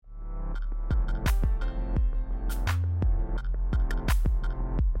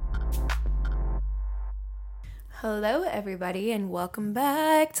Hello, everybody, and welcome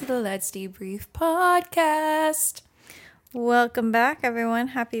back to the Let's Debrief podcast. Welcome back, everyone.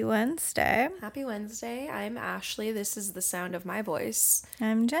 Happy Wednesday. Happy Wednesday. I'm Ashley. This is the sound of my voice.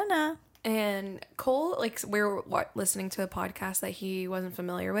 I'm Jenna. And Cole, we were listening to a podcast that he wasn't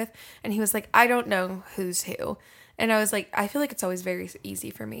familiar with, and he was like, I don't know who's who. And I was like, I feel like it's always very easy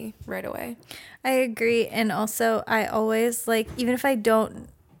for me right away. I agree. And also, I always, even if I don't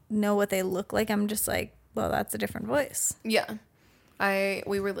know what they look like, I'm just like, well, that's a different voice. Yeah.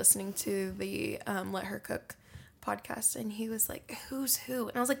 We were listening to the Let Her Cook podcast, and he was like, who's who?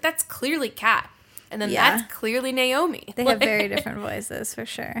 And I was like, that's clearly Kat. And then that's clearly Naomi. They have very different voices, for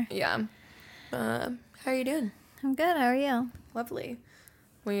sure. Yeah. How are you doing? I'm good. How are you? Lovely.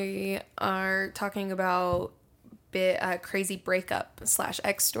 We are talking about crazy breakup /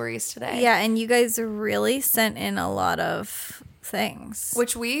 ex stories today. Yeah, and you guys really sent in a lot of things.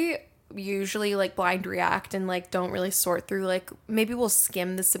 Which we usually blind react and don't really sort through. Maybe we'll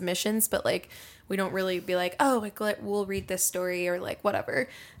skim the submissions, but we don't really be we'll read this story or whatever.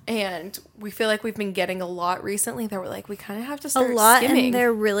 And we feel like we've been getting a lot recently that we're we kind of have to start a lot skimming. And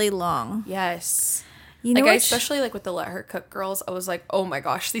they're really long. Yes. You know, especially with the Let Her Cook girls, I was like, oh my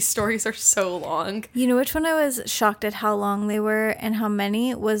gosh, these stories are so long. You know which one I was shocked at how long they were and how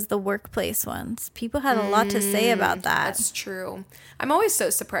many was the workplace ones. People had a lot to say about that. That's true. I'm always so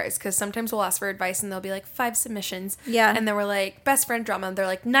surprised because sometimes we'll ask for advice and they'll be 5 submissions. Yeah. And then we're best friend drama, and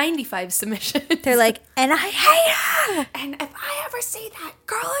they're 95 submissions. They're and I hate her! And if I ever see that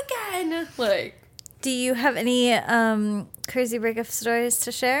girl again, Do you have any crazy breakup stories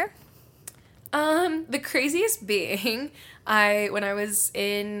to share? The craziest being, when I was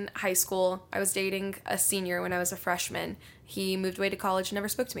in high school, I was dating a senior when I was a freshman. He moved away to college and never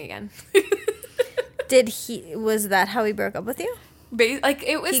spoke to me again. Was that how he broke up with you?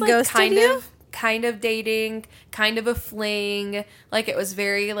 It was he ghosted you? kind of dating, kind of a fling. It was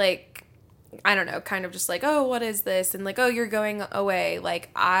very I don't know, kind of just oh, what is this? And oh, you're going away.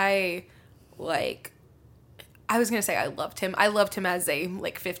 I was going to say I loved him. I loved him as a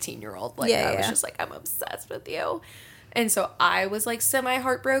 15-year-old. I was just I'm obsessed with you. And so I was semi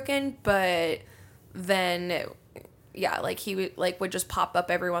heartbroken, but then he would just pop up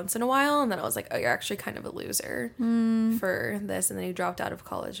every once in a while, and then I was oh, you're actually kind of a loser for this. And then he dropped out of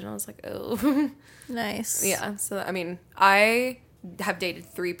college, and I was oh. Nice. Yeah. So I mean, I have dated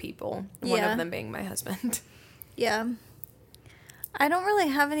 3 people, one of them being my husband. Yeah. I don't really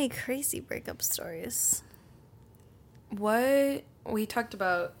have any crazy breakup stories. What we talked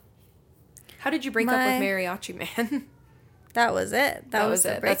about, how did you break up with Mariachi Man? That was it. That was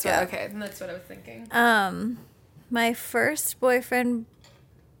the breakup. That's what I was thinking. My first boyfriend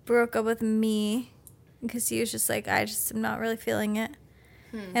broke up with me because he was just I just am not really feeling it.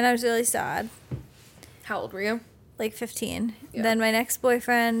 And I was really sad. How old were you? 15. Yeah. Then my next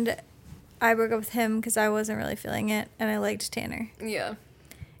boyfriend, I broke up with him because I wasn't really feeling it, and I liked Tanner. Yeah.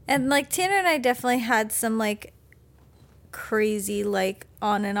 And Tanner and I definitely had some crazy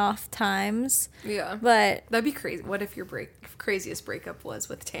on and off times. Yeah. But that'd be crazy. What if your craziest breakup was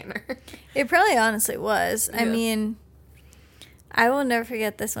with Tanner? It probably honestly was. Yeah. I mean, I will never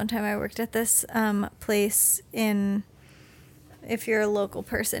forget this one time I worked at this place if you're a local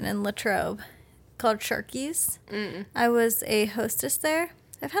person, in Latrobe, called Sharky's. I was a hostess there.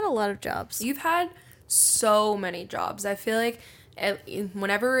 I've had a lot of jobs. You've had so many jobs. I feel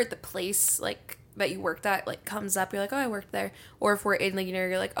whenever the place that you worked at comes up, you're oh, I worked there. Or if we're in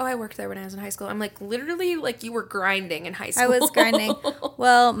you're oh, I worked there when I was in high school. I'm literally you were grinding in high school. I was grinding.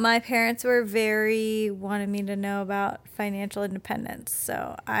 Well, my parents were wanted me to know about financial independence,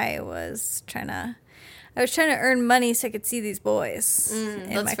 so I was trying to earn money so I could see these boys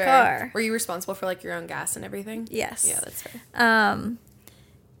in my car. Were you responsible for your own gas and everything? Yes. Yeah, that's fair.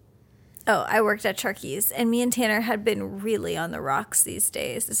 I worked at Sharky's, and me and Tanner had been really on the rocks these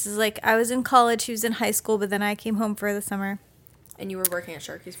days. This is I was in college, he was in high school, but then I came home for the summer. And you were working at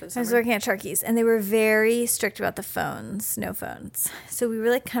Sharky's for the summer? I was working at Sharky's, and they were very strict about the phones, no phones. So we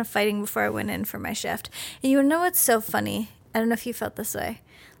were kind of fighting before I went in for my shift. And you know what's so funny? I don't know if you felt this way.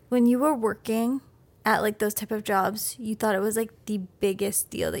 When you were working at those type of jobs, you thought it was the biggest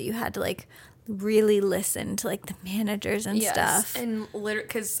deal that you had to really listen to the managers and stuff. And literally,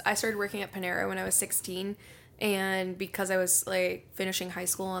 because I started working at Panera when I was 16, and because I was finishing high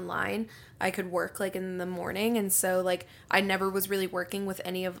school online, I could work in the morning, and so I never was really working with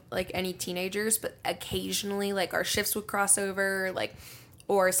any of any teenagers, but occasionally our shifts would cross over,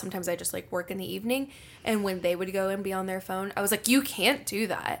 or sometimes I just work in the evening, and when they would go and be on their phone, I was you can't do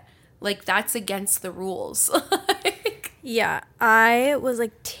that. That's against the rules. Yeah, I was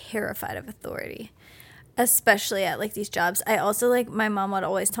terrified of authority. especially at like these jobs. I also like, my mom would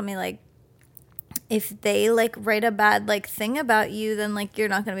always tell me like, if they like write a bad like thing about you, then like you're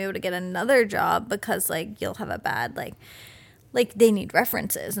not going to be able to get another job because like you'll have a bad like they need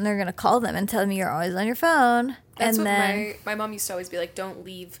references and they're going to call them and tell them you're always on your phone. That's and what then my mom used to always be like, don't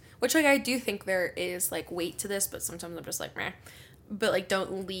leave, which like I do think there is like weight to this, but sometimes I'm just like, meh. But like,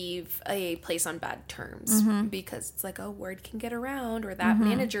 don't leave a place on bad terms because it's like, oh, word can get around, or that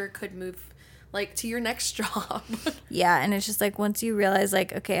manager could move like to your next job. Yeah, and it's just like, once you realize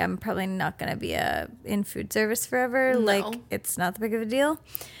like, okay, I'm probably not going to be in food service forever, like it's not that big of a deal.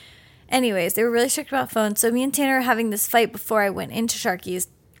 Anyways, they were really strict about phones. So me and Tanner were having this fight before I went into Sharky's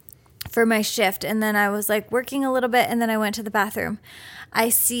for my shift. And then I was like working a little bit, and then I went to the bathroom. I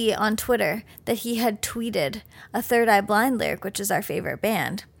see on Twitter that he had tweeted a Third Eye Blind lyric, which is our favorite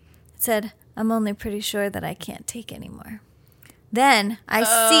band. It said, "I'm only pretty sure that I can't take anymore." Then I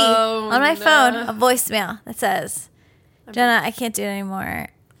see on my phone a voicemail that says, "Jenna, I can't do it anymore."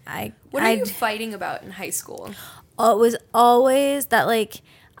 What are you fighting about in high school? It was always that like,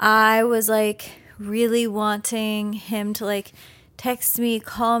 I was like really wanting him to like text me,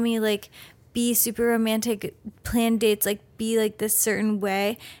 call me, like be super romantic, plan dates, like be like this certain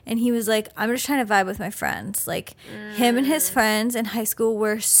way. And he was like, I'm just trying to vibe with my friends. Like him and his friends in high school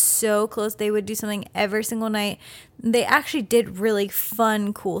were so close. They would do something every single night. They actually did really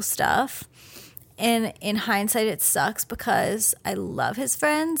fun, cool stuff. And in hindsight, it sucks because I love his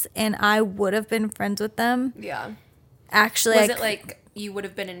friends and I would have been friends with them. Yeah. Actually, was it like you would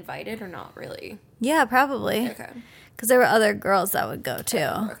have been invited or not really? Yeah, probably. Okay. Because there were other girls that would go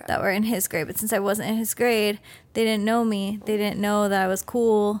too that were in his grade. But since I wasn't in his grade, they didn't know me. They didn't know that I was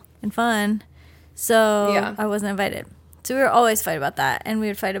cool and fun. So I wasn't invited. So we were always fight about that. And we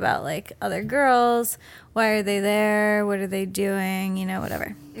would fight about like other girls. Why are they there? What are they doing? You know,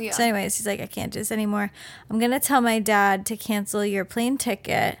 whatever. Yeah. So anyways, he's like, I can't do this anymore. I'm going to tell my dad to cancel your plane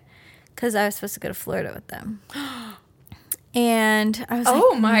ticket because I was supposed to go to Florida with them. And I was like,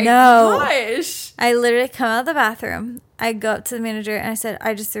 oh my no. gosh. I literally come out of the bathroom. I go up to the manager and I said,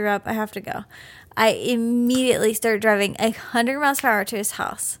 I just threw up. I have to go. I immediately start driving 100 miles per hour to his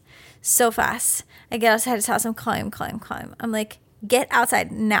house. So fast. I get outside his house. I'm calling him. I'm like, get outside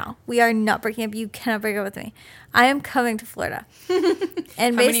now. We are not breaking up. You cannot break up with me. I am coming to Florida.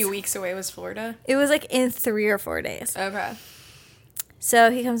 And how many weeks away was Florida? It was like in 3 or 4 days. Okay.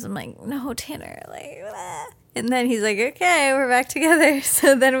 So he comes. I'm like, no, Tanner. Like, blah. And then he's like, okay, we're back together.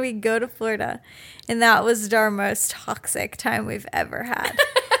 So then we go to Florida. And that was our most toxic time we've ever had.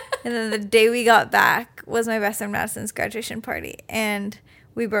 And then the day we got back was my best friend Madison's graduation party. And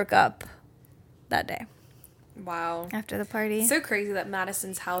we broke up that day. Wow. After the party. It's so crazy that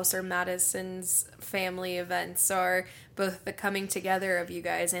Madison's house or Madison's family events are both the coming together of you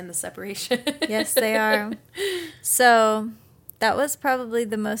guys and the separation. Yes, they are. So that was probably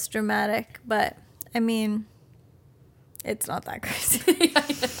the most dramatic. But, I mean, it's not that crazy.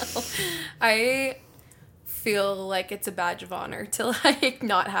 I know. I feel like it's a badge of honor to like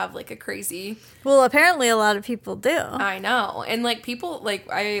not have like a crazy. Well, apparently a lot of people do. I know. And like people, like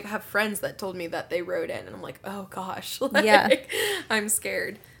I have friends that told me that they wrote in and I'm like, oh gosh. Like, yeah. I'm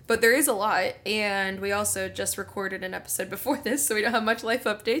scared. But there is a lot. And we also just recorded an episode before this, so we don't have much life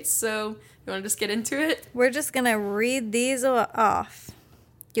updates. So you want to just get into it? We're just going to read these off.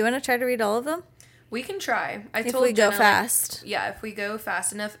 Do you want to try to read all of them? We can try. If we go fast. Yeah, if we go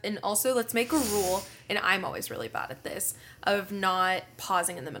fast enough. And also, let's make a rule, and I'm always really bad at this, of not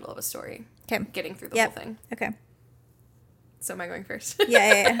pausing in the middle of a story. Okay. Getting through the whole thing. Okay. So am I going first?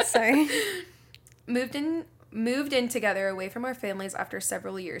 Yeah. Sorry. Moved in together away from our families after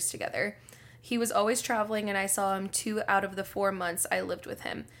several years together. He was always traveling, and I saw him 2 out of the 4 months I lived with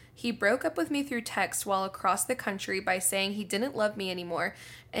him. He broke up with me through text while across the country by saying he didn't love me anymore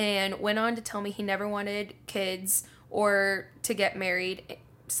and went on to tell me he never wanted kids or to get married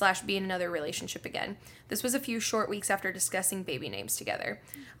 / be in another relationship again. This was a few short weeks after discussing baby names together.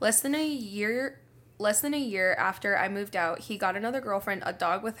 Less than a year after I moved out, he got another girlfriend, a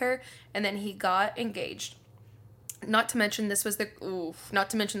dog with her, and then he got engaged. Not to mention this was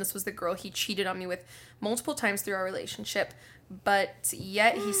the girl he cheated on me with multiple times through our relationship. But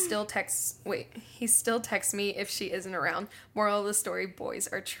yet he still texts me if she isn't around. Moral of the story, boys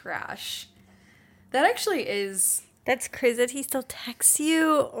are trash. That actually is... That's crazy that he still texts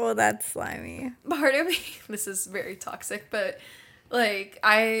you. Oh, that's slimy. Part of me, this is very toxic, but like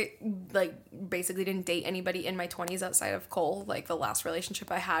I basically didn't date anybody in my 20s outside of Cole. Like the last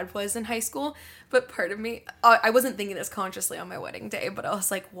relationship I had was in high school. But part of me, I wasn't thinking this consciously on my wedding day, but I was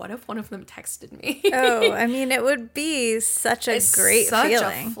like, what if one of them texted me? Oh, I mean, it would be such a great feeling.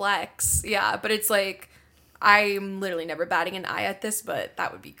 Such a flex. Yeah, but it's like, I'm literally never batting an eye at this, but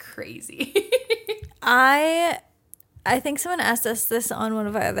that would be crazy. I think someone asked us this on one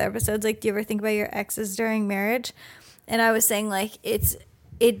of our other episodes, like, do you ever think about your exes during marriage? And I was saying, like,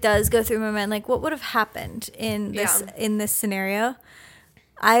 it does go through my mind, like, what would have happened in this scenario?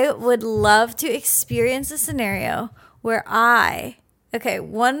 I would love to experience a scenario where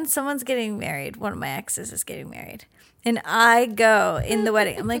someone's getting married, one of my exes is getting married, and I go in the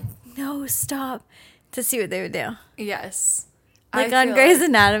wedding. I'm like, no, stop, to see what they would do. Yes. Like on Grey's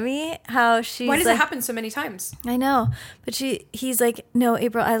Anatomy, how she's why does like, it happen so many times? I know, but he's like, no,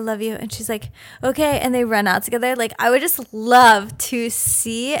 April, I love you, and she's like, okay, and they run out together. Like, I would just love to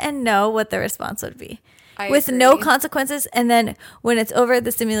see and know what the response would be, with agree. no consequences. And then when it's over,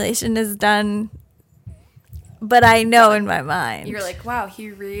 the simulation is done. But I know in my mind, you're like, wow,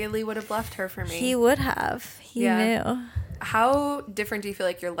 he really would have left her for me. He would have. He knew. How different do you feel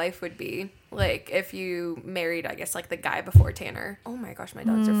like your life would be, like, if you married, I guess, like, the guy before Tanner? Oh my gosh, my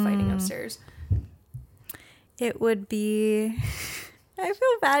dogs are fighting upstairs. It would be... I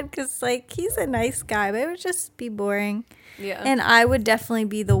feel bad because, like, he's a nice guy, but it would just be boring. Yeah. And I would definitely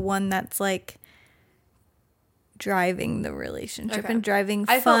be the one that's, like, driving the relationship and driving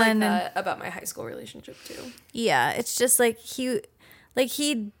fun. I felt like that about my high school relationship, too. Yeah, it's just, like, the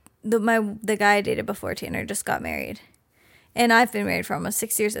guy I dated before Tanner just got married. And I've been married for almost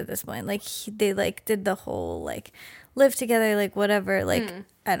 6 years at this point. Like, they, like, did the whole, like, live together, like, whatever. Like,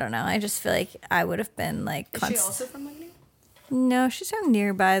 I don't know. I just feel like I would have been, like... Is she also from Lightning? No, she's from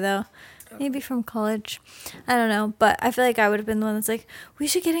nearby, though. Maybe from college. I don't know. But I feel like I would have been the one that's like, we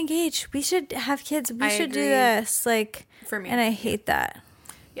should get engaged. We should have kids. We should do this. Like, for me. And I hate that.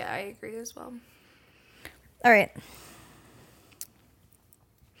 Yeah, I agree as well. All right.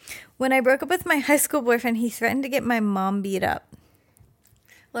 When I broke up with my high school boyfriend, he threatened to get my mom beat up.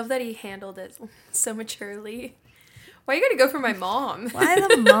 Love that he handled it so maturely. Why you gotta go for my mom? Why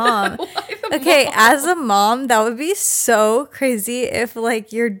the mom? Okay, mom? As a mom, that would be so crazy if,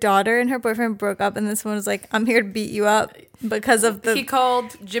 like, your daughter and her boyfriend broke up and this one was like, I'm here to beat you up because of the...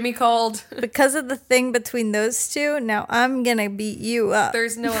 Jimmy called. Because of the thing between those two, now I'm gonna beat you up.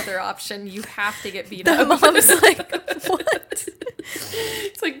 There's no other option. You have to get beat up. The mom's like, what?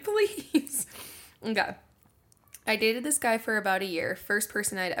 It's like, please. Okay. I dated this guy for about a year. First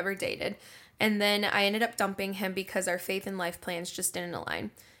person I'd ever dated. And then I ended up dumping him because our faith and life plans just didn't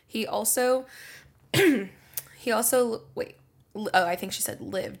align. I think she said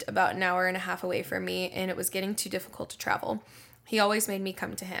lived about an hour and a half away from me, and it was getting too difficult to travel. He always made me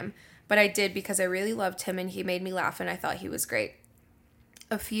come to him, but I did because I really loved him and he made me laugh and I thought he was great.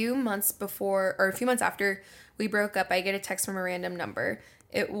 A few months after we broke up, I get a text from a random number.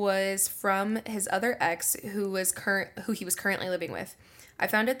 It was from his other ex who he was currently living with. I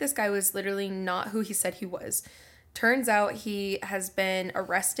found out this guy was literally not who he said he was. Turns out he has been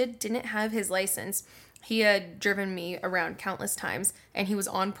arrested, didn't have his license. He had driven me around countless times, and he was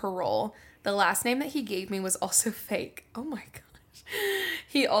on parole. The last name that he gave me was also fake. Oh my gosh.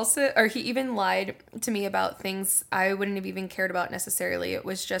 He even lied to me about things I wouldn't have even cared about necessarily. It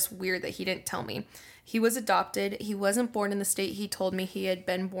was just weird that he didn't tell me. He was adopted. He wasn't born in the state he told me he had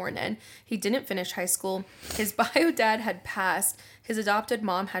been born in. He didn't finish high school. His bio dad had passed. His adopted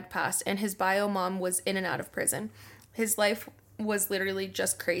mom had passed. And his bio mom was in and out of prison. His life was literally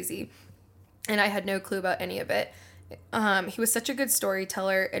just crazy. And I had no clue about any of it. He was such a good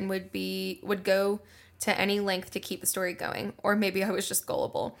storyteller and would go to any length to keep the story going. Or maybe I was just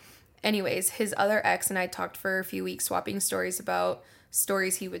gullible. Anyways, his other ex and I talked for a few weeks swapping stories about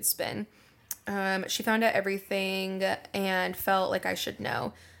stories he would spin. She found out everything and felt like I should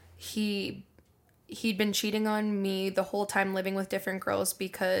know. He'd been cheating on me the whole time, living with different girls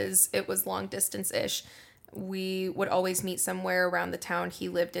because it was long distance-ish. We would always meet somewhere around the town he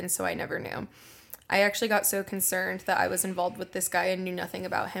lived in, so I never knew. I actually got so concerned that I was involved with this guy and knew nothing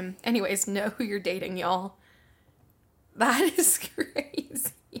about him. Anyways, know who you're dating, y'all. That is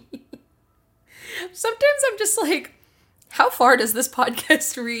crazy. Sometimes I'm just like, how far does this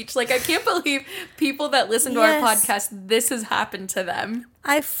podcast reach? Like, I can't believe people that listen to our podcast, this has happened to them.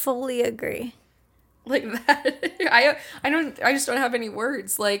 I fully agree. Like that. I just don't have any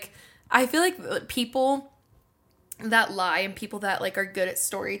words. Like, I feel like people that lie and people that, like, are good at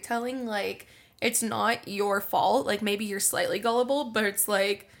storytelling, like, it's not your fault. Like, maybe you're slightly gullible, but it's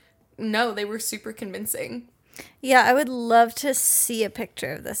like, no, they were super convincing. Yeah, I would love to see a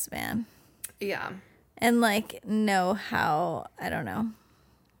picture of this man. Yeah. And, like, know how, I don't know.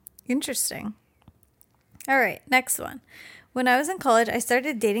 Interesting. All right, next one. When I was in college, I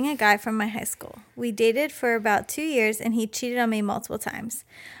started dating a guy from my high school. We dated for about 2 years, and he cheated on me multiple times.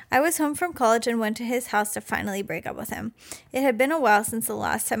 I was home from college and went to his house to finally break up with him. It had been a while since the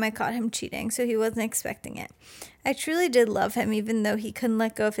last time I caught him cheating, so he wasn't expecting it. I truly did love him, even though he couldn't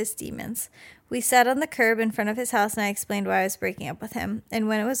let go of his demons. We sat on the curb in front of his house, and I explained why I was breaking up with him, and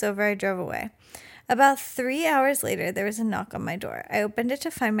when it was over, I drove away. About 3 hours later, there was a knock on my door. I opened it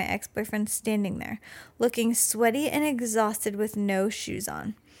to find my ex-boyfriend standing there, looking sweaty and exhausted with no shoes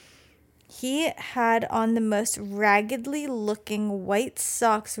on. He had on the most raggedly looking white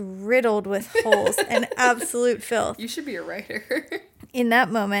socks riddled with holes and absolute filth. You should be a writer. In that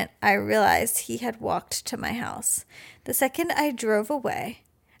moment, I realized he had walked to my house. The second I drove away,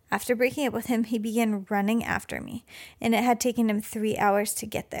 after breaking up with him, he began running after me, and it had taken him 3 hours to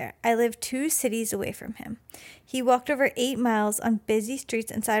get there. I lived 2 cities away from him. He walked over 8 miles on busy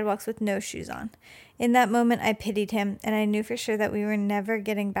streets and sidewalks with no shoes on. In that moment, I pitied him, and I knew for sure that we were never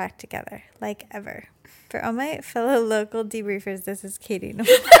getting back together, like ever. For all my fellow local debriefers, this is Katie.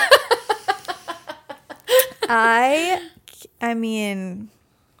 I mean,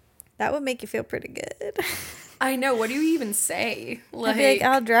 that would make you feel pretty good. I know. What do you even say? I'd be like,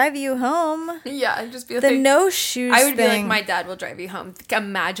 I'll drive you home. Yeah, I'd just be like, the no shoes I would be like, thing. my dad will drive you home.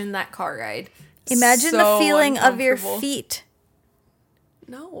 Imagine that car ride. Imagine the feeling of your feet.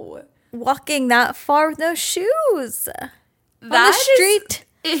 No. Walking that far with no shoes. That on the street.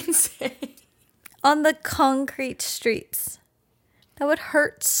 Is insane. On the concrete streets. That would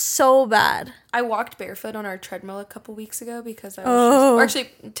hurt so bad. I walked barefoot on our treadmill a couple weeks ago because I was or actually,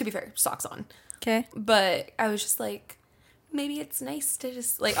 to be fair, socks on. Okay. But I was just like, maybe it's nice to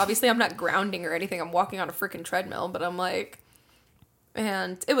just, like, obviously I'm not grounding or anything. I'm walking on a freaking treadmill, but I'm like,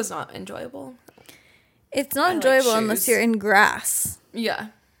 and it was not enjoyable. It's not enjoyable unless you're in grass. Yeah.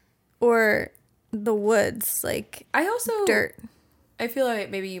 Or the woods, like I also dirt. I feel like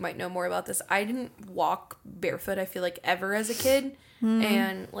maybe you might know more about this. I didn't walk barefoot, I feel like, ever as a kid.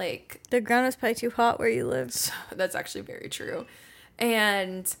 And, like... The ground was probably too hot where you lived. That's actually very true.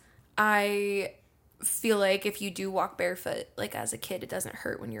 And I feel like if you do walk barefoot, like, as a kid, it doesn't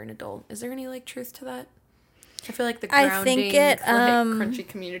hurt when you're an adult. Is there any, like, truth to that? I feel like the grounding, crunchy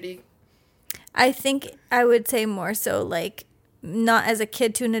community. I think I would say more so, like, not as a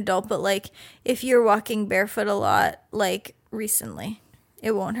kid to an adult, but, like, if you're walking barefoot a lot, like, recently,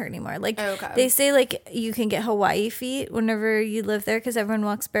 it won't hurt anymore. Like, they say, like, you can get Hawaii feet whenever you live there because everyone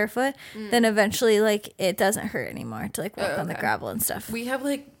walks barefoot. Then eventually, like, it doesn't hurt anymore to, like, walk on the gravel and stuff. We have,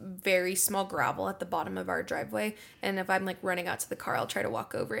 like, very small gravel at the bottom of our driveway. And if I'm, like, running out to the car, I'll try to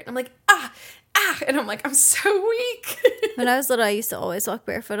walk over it. And I'm like, ah! And I'm like, I'm so weak. When I was little, I used to always walk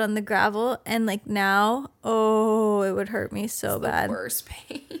barefoot on the gravel. And, like, now, it would hurt me so bad. The worst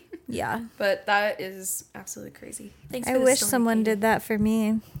pain. Yeah. But that is absolutely crazy. Thanks for I wish someone did that for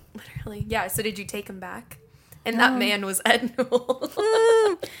me. Literally. Yeah. So did you take him back? And that man was Ed Newell.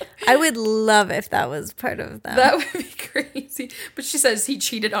 I would love if that was part of that. That would be crazy. But she says he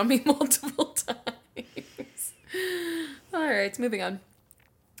cheated on me multiple times. All right. Moving on.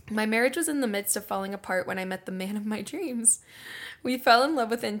 My marriage was in the midst of falling apart when I met the man of my dreams. We fell in love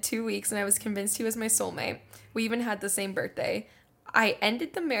within 2 weeks, and I was convinced he was my soulmate. We even had the same birthday. I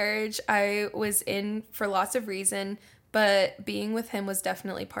ended the marriage I was in for lots of reason, but being with him was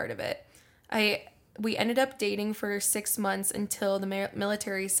definitely part of it. We ended up dating for 6 months until the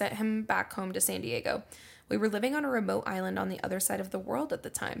military sent him back home to San Diego. We were living on a remote island on the other side of the world at the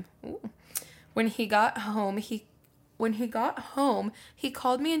time. Ooh. When he got home, he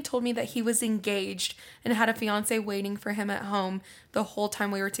called me and told me that he was engaged and had a fiance waiting for him at home the whole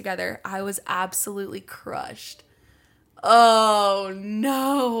time we were together. I was absolutely crushed. Oh,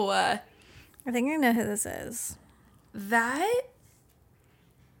 no. I think I know who this is. That?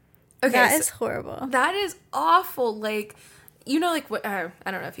 Okay. That is horrible. That is awful. Like, you know, like, what? I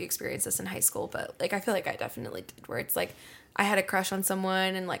don't know if you experienced this in high school, but, like, I feel like I definitely did, where it's like, I had a crush on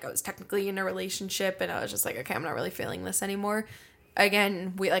someone and, like, I was technically in a relationship and I was just like, okay, I'm not really feeling this anymore.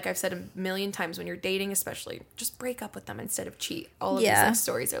 Again, like I've said a million times, when you're dating, especially, just break up with them instead of cheat. All of these, like,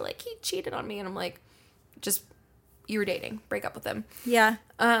 stories are like, he cheated on me. And I'm like, just, you were dating, break up with them. Yeah.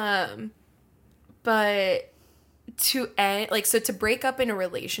 But to end, like, so to break up in a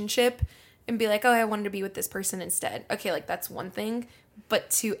relationship and be like, oh, I wanted to be with this person instead. Okay, like, that's one thing. But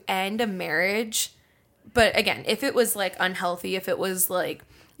to end a marriage... But again, if it was, like, unhealthy, if it was, like...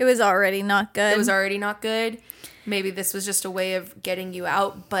 It was already not good. Maybe this was just a way of getting you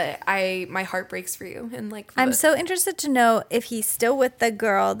out. But my heart breaks for you. And, like... I'm so interested to know if he's still with the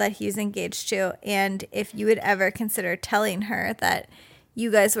girl that he's engaged to. And if you would ever consider telling her that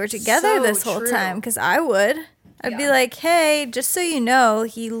you guys were together this whole time. Because I would. I'd be like, hey, just so you know,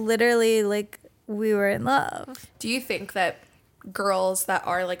 he literally, like, we were in love. Do you think that girls that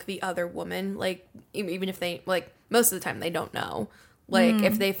are like the other woman, like even if they, like, most of the time they don't know, like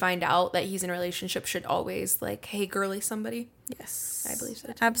if they find out that he's in a relationship, should always like, hey, girly somebody? Yes. I believe so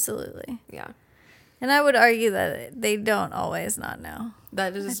too. Absolutely. Yeah. And I would argue that they don't always not know.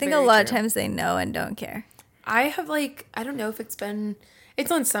 That is I think very a lot true. of times they know and don't care. I have like, I don't know if it's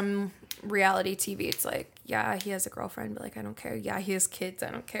on some reality TV. It's like, yeah, he has a girlfriend, but like, I don't care. Yeah, he has kids.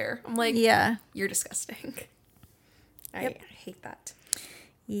 I don't care. I'm like, Yeah. you're disgusting. I hate that.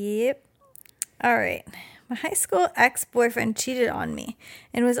 Yep. All right. My high school ex-boyfriend cheated on me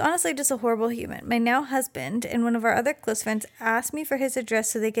and was honestly just a horrible human. My now husband and one of our other close friends asked me for his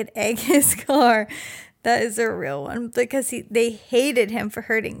address so they could egg his car. That is a real one, because they hated him for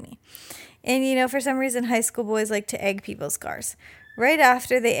hurting me. And, you know, for some reason, high school boys like to egg people's cars. Right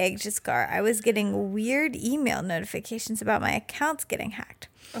after they egged his car, I was getting weird email notifications about my accounts getting hacked.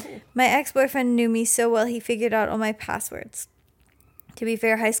 Oh. My ex-boyfriend knew me so well, he figured out all my passwords. To be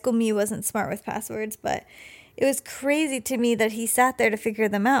fair, high school me wasn't smart with passwords, but it was crazy to me that he sat there to figure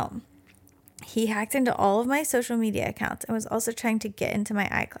them out. He hacked into all of my social media accounts and was also trying to get into my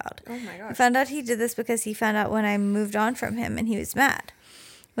iCloud. Oh my gosh. I found out he did this because he found out when I moved on from him and he was mad.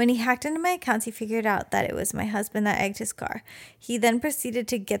 When he hacked into my accounts, he figured out that it was my husband that egged his car. He then proceeded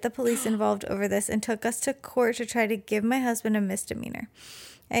to get the police involved over this and took us to court to try to give my husband a misdemeanor.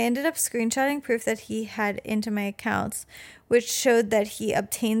 I ended up screenshotting proof that he had into my accounts, which showed that he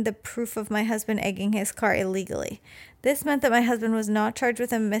obtained the proof of my husband egging his car illegally. This meant that my husband was not charged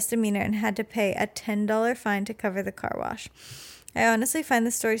with a misdemeanor and had to pay a $10 fine to cover the car wash. I honestly find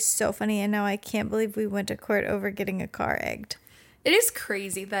this story so funny, and now I can't believe we went to court over getting a car egged. It is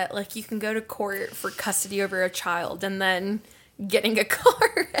crazy that like you can go to court for custody over a child and then getting a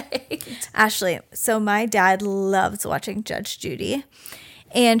car egged. Ashley, so my dad loves watching Judge Judy,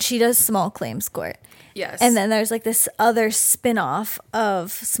 and she does small claims court. Yes. And then there's like this other spin-off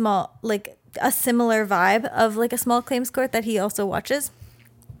of small, like a similar vibe of like a small claims court that he also watches.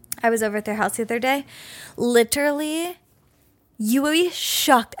 I was over at their house the other day. Literally, you would be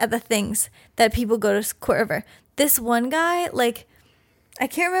shocked at the things that people go to court over. This one guy, like, I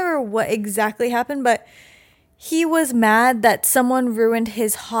can't remember what exactly happened, but he was mad that someone ruined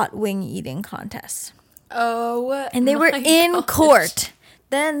his hot wing eating contest. Oh, and they were in gosh. court.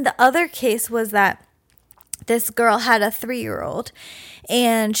 Then the other case was that this girl had a 3-year-old,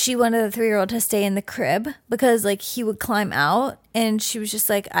 and she wanted the 3-year-old to stay in the crib because like he would climb out, and she was just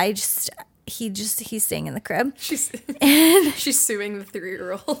like, he's staying in the crib. She's suing the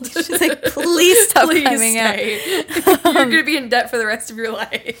 3-year-old. She's like, please stop climbing out. You're gonna be in debt for the rest of your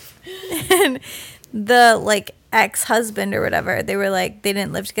life. And the like ex-husband or whatever, they were like, they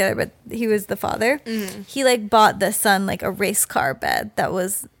didn't live together, but he was the father. Mm-hmm. He like bought the son like a race car bed that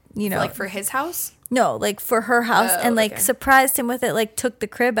was, you know, like for his house. No, like for her house, and like surprised him with it, like took the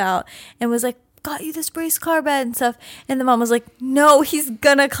crib out and was like, got you this race car bed and stuff. And the mom was like, no, he's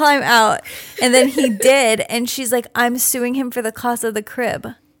gonna climb out. And then he did, and she's like, I'm suing him for the cost of the crib.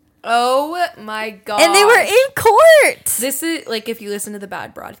 Oh my god. And they were in court. This is like, if you listen to the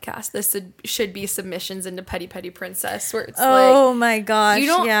bad broadcast, this should be submissions into Petty Petty Princess, where it's oh my gosh, you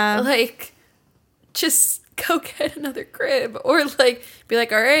don't like just go get another crib, or like be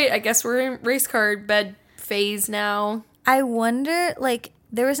like, all right, I guess we're in race car bed phase now. I wonder, like,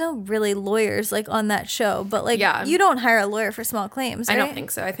 there was no really lawyers like on that show, but like, yeah, you don't hire a lawyer for small claims, right? I don't think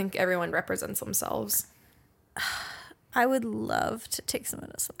so. I think everyone represents themselves. I would love to take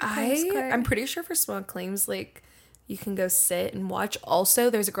someone to small claims court. I'm pretty sure for small claims, like, you can go sit and watch. Also,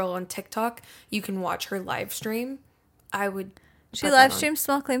 there's a girl on TikTok. You can watch her live stream. I would. She live streamed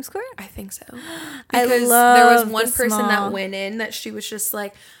small claims court? I think so. I because love there was one person that went in that she was just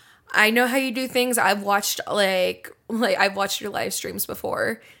like, I know how you do things. I've watched like I've watched your live streams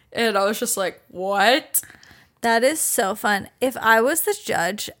before, and I was just like, what? That is so fun. If I was the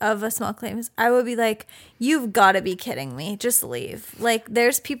judge of a small claims, I would be like, you've got to be kidding me. Just leave. Like,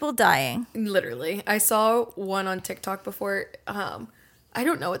 there's people dying. Literally. I saw one on TikTok before. I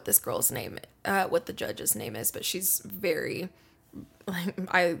don't know what this girl's name, what the judge's name is, but she's very, like,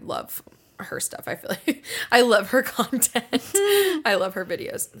 I love her stuff. I feel like I love her content. I love her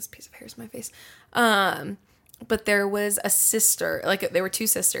videos. This piece of hair is my face. But there was a sister, like there were two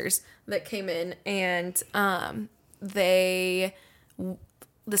sisters that came in, and the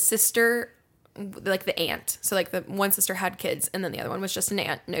sister, like the aunt, so like the one sister had kids and then the other one was just an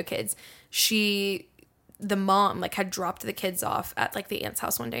aunt, no kids. The mom like had dropped the kids off at like the aunt's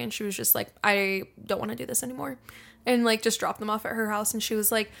house one day, and she was just like, I don't want to do this anymore. and like just dropped them off at her house. And she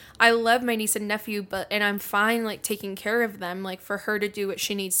was like, I love my niece and nephew, and I'm fine like taking care of them, like for her to do what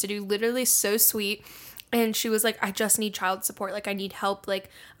she needs to do. Literally so sweet. And she was like, I just need child support. Like I need help. Like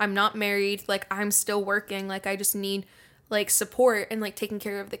I'm not married. Like I'm still working. Like I just need like support and like taking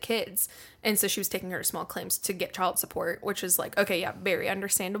care of the kids. And so she was taking her to small claims to get child support, which is like, okay, yeah, very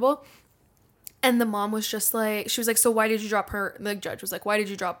understandable. And the mom was just like, she was like, so why did you drop her? The judge was like, why did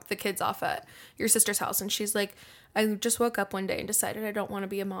you drop the kids off at your sister's house? And she's like, I just woke up one day and decided I don't want to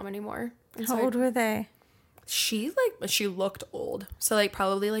be a mom anymore. And How old were they? She looked old. So like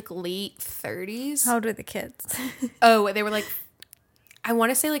probably like late 30s. How old were the kids? Oh, they were like, I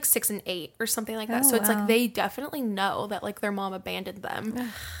want to say like 6 and 8 or something like that. Oh, So it's wow. like they definitely know that like their mom abandoned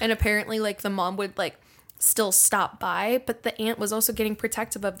them. And apparently like the mom would like still stop by, but the aunt was also getting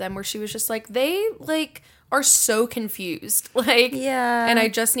protective of them, where she was just like, they like are so confused. Like, Yeah. and I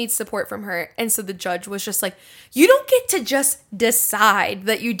just need support from her. And so the judge was just like, you don't get to just decide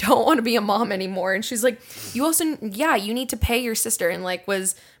that you don't want to be a mom anymore. And she's like, you also, yeah, you need to pay your sister, and like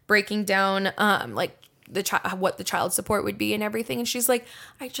was breaking down like what the child support would be and everything. And she's like,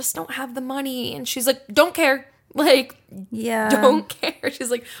 I just don't have the money. And she's like, don't care. Like, Yeah. don't care. She's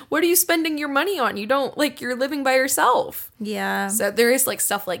like, what are you spending your money on? You don't, like, you're living by yourself. Yeah. So there is like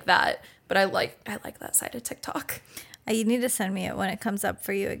stuff like that, but I like that side of TikTok. You need to send me it when it comes up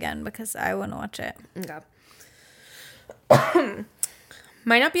for you again, because I want to watch it. Okay.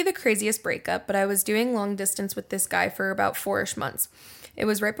 Might not be the craziest breakup, but I was doing long distance with this guy for about 4-ish months. It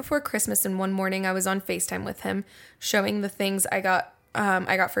was right before Christmas, and one morning I was on FaceTime with him, showing the things I got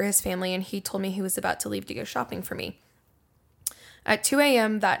for his family, and he told me he was about to leave to go shopping for me. At 2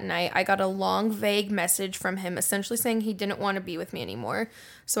 a.m. that night, I got a long, vague message from him essentially saying he didn't want to be with me anymore.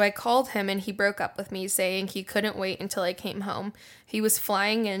 So I called him, and he broke up with me, saying he couldn't wait until I came home. He was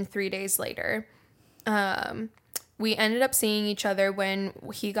flying in 3 days later. We ended up seeing each other when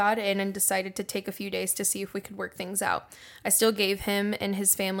he got in and decided to take a few days to see if we could work things out. I still gave him and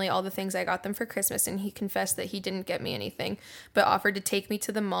his family all the things I got them for Christmas, and he confessed that he didn't get me anything, but offered to take me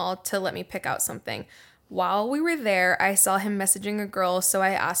to the mall to let me pick out something. While we were there, I saw him messaging a girl, so I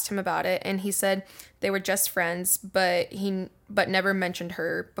asked him about it, and he said they were just friends, but never mentioned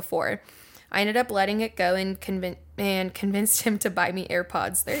her before. I ended up letting it go and convinced him to buy me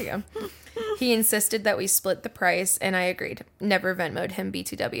AirPods. There you go. He insisted that we split the price, and I agreed. Never Venmo'd him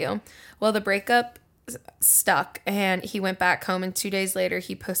BTW. Well, the breakup stuck, and he went back home, and 2 days later,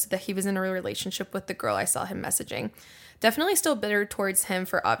 he posted that he was in a relationship with the girl I saw him messaging. Definitely still bitter towards him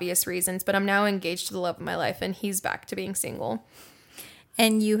for obvious reasons, but I'm now engaged to the love of my life, and he's back to being single.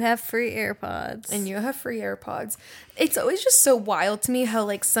 And you have free AirPods. It's always just so wild to me how,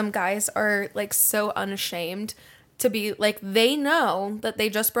 like, some guys are, like, so unashamed to be, like, they know that they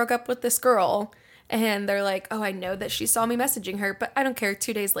just broke up with this girl, and they're like, oh, I know that she saw me messaging her, but I don't care.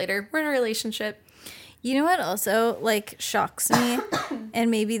 2 days later, we're in a relationship. You know what also, like, shocks me, and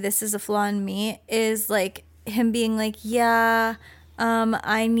maybe this is a flaw in me, is, like, him being like, yeah,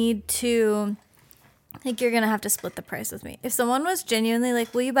 I need to... Like, you're going to have to split the price with me. If someone was genuinely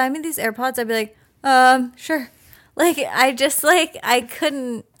like, will you buy me these AirPods? I'd be like, sure. Like, I just, like, I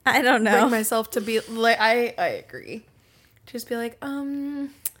couldn't, I don't know. Bring myself to be, like, I agree. Just be like,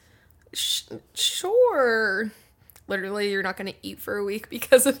 sure. Literally, you're not going to eat for a week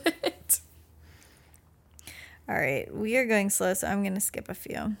because of it. All right. We are going slow, so I'm going to skip a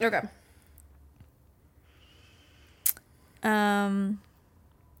few. Okay.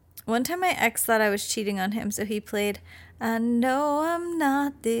 One time my ex thought I was cheating on him, so he played I Know I'm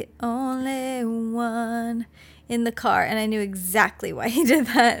Not the Only One in the car, and I knew exactly why he did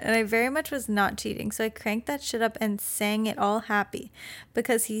that, and I very much was not cheating, so I cranked that shit up and sang it all happy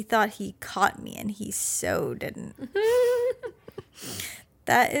because he thought he caught me, and he so didn't.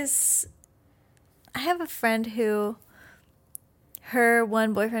 That is... I have a friend who her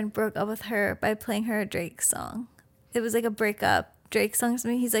one boyfriend broke up with her by playing her a Drake song. It was like a breakup Drake song to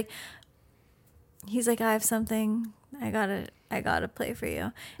me. He's like, I have something I gotta play for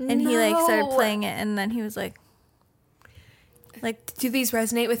you. And he like started playing it, and then he was like, do these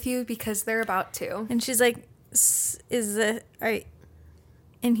resonate with you? Because they're about to. And she's like, is it all right?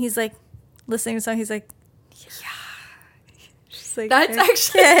 And he's like, listening to the song, he's like, yeah. She's like, that's okay.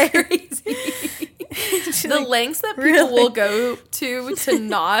 actually crazy. The like, lengths that people really? will go to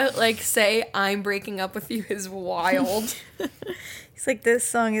not like say I'm breaking up with you is wild. He's like, this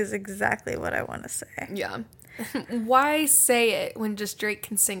song is exactly what I want to say. Yeah. Why say it when just Drake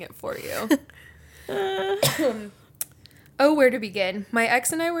can sing it for you? Oh, where to begin? My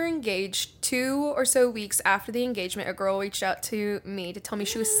ex and I were engaged. 2 or so weeks after the engagement, a girl reached out to me to tell me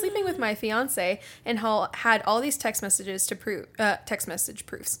she was sleeping with my fiance and had all these text messages to prove text message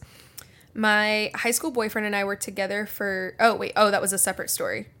proofs. My high school boyfriend and I were together for that was a separate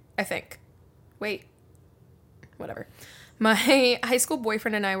story, I think. Wait. Whatever. My high school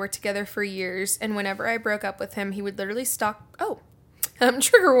boyfriend and I were together for years, and whenever I broke up with him, he would literally stalk.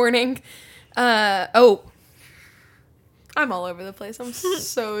 Trigger warning. I'm all over the place. I'm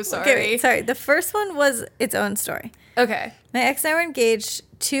so sorry. Okay, wait, sorry. The first one was its own story. Okay. My ex and I were engaged.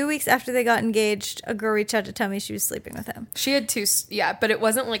 2 weeks after they got engaged, a girl reached out to tell me she was sleeping with him. She had 2, but it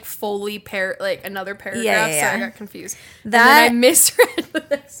wasn't like fully another paragraph, Yeah. so I got confused. That, and then I misread the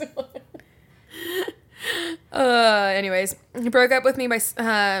next one. Anyways, he broke up with me by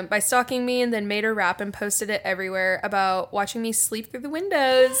stalking me and then made a rap and posted it everywhere about watching me sleep through the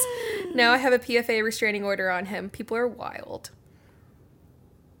windows. Now I have a PFA restraining order on him. People are wild.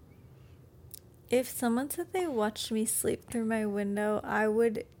 if someone said they watched me sleep through my window, I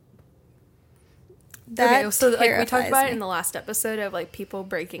would. That okay, so like we talked terrifies about me. it in the last episode of like people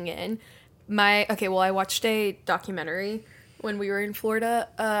breaking in. I watched a documentary when we were in Florida.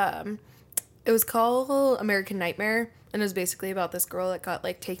 It was called American Nightmare, and it was basically about this girl that got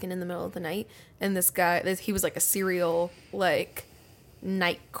like taken in the middle of the night, and this guy, he was like a serial like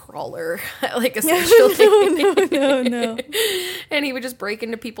night crawler, like essentially. No. And he would just break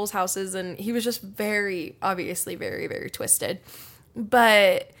into people's houses, and he was just very obviously very, very twisted.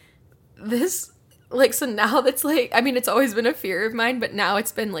 But this, like, so now that's like, I mean, it's always been a fear of mine, but now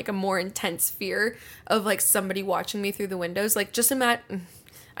it's been like a more intense fear of like somebody watching me through the windows. Like, just imagine,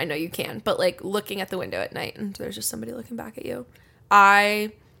 I know you can, but like looking at the window at night and there's just somebody looking back at you.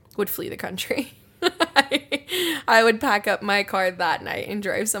 I would flee the country. I would pack up my car that night and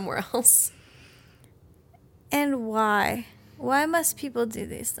drive somewhere else. And why? Why must people do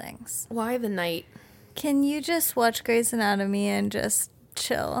these things? Why the night? Can you just watch Grey's Anatomy and just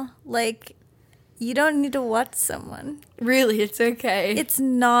chill? Like, you don't need to watch someone. Really, it's okay. It's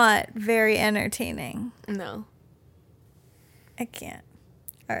not very entertaining. No. I can't.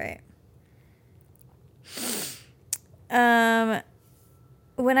 All right.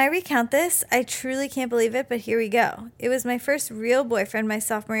 When I recount this, I truly can't believe it, but here we go. It was my first real boyfriend my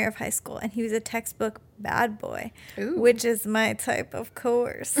sophomore year of high school, and he was a textbook bad boy, Ooh. which is my type of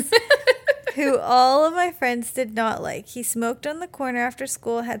course, who all of my friends did not like. He smoked on the corner after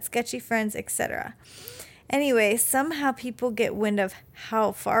school, had sketchy friends, etc. Anyway, somehow people get wind of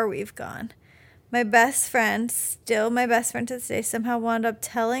how far we've gone. My best friend, still my best friend to this day, somehow wound up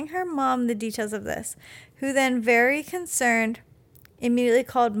telling her mom the details of this, who then, very concerned, immediately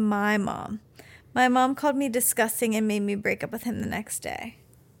called my mom. My mom called me disgusting and made me break up with him the next day.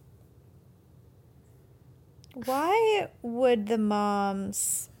 Why would the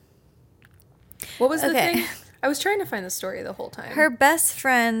moms... What was the Okay. thing? I was trying to find the story the whole time. Her best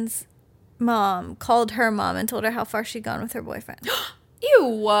friend's mom called her mom and told her how far she'd gone with her boyfriend.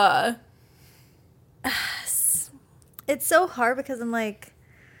 Ew. It's so hard because I'm like,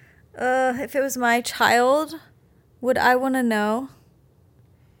 if it was my child, would I want to know?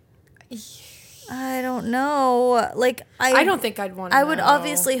 I don't know. Like, I don't think I'd want to I would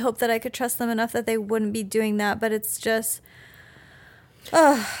obviously hope that I could trust them enough that they wouldn't be doing that, but it's just,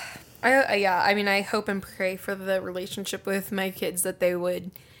 I mean, I hope and pray for the relationship with my kids that they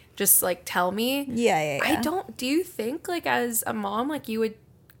would just, like, tell me. Yeah. Do you think, like, as a mom, like, you would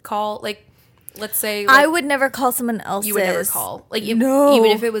call, like, let's say, like, I would never call someone else's. you would never call. Like, No.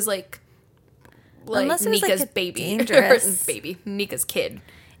 even if it was, like Unless it was, like, Nika's a baby. dangerous- Nika's kid.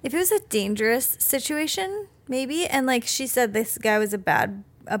 If it was a dangerous situation, maybe, and like she said, this guy was a bad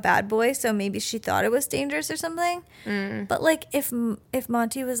boy, so maybe she thought it was dangerous or something. But like, if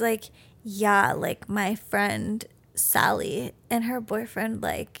Monty was like, yeah, like my friend Sally and her boyfriend,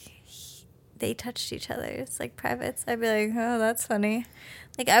 like they touched each other, it's like privates, I'd be like, oh, that's funny.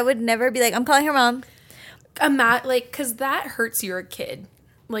 Like, I would never be like, I'm calling her mom. Because that hurts your kid.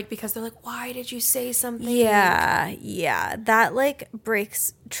 Like, because they're like, why did you say something? Yeah. That, like,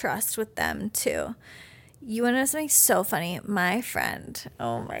 breaks trust with them, too. You want to know something so funny? My friend,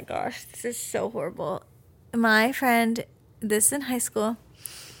 oh my gosh, this is so horrible. My friend, this is in high school,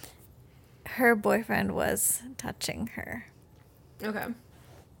 her boyfriend was touching her Okay.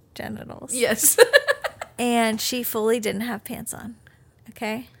 genitals. Yes. And she fully didn't have pants on,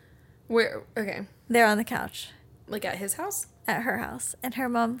 okay? Where? Okay. They're on the couch Like at his house? at her house. And her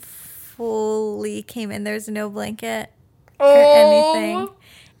mom fully came in. There's no blanket or Oh. anything.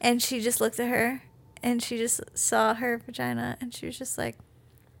 And she just looked at her and she just saw her vagina and she was just like,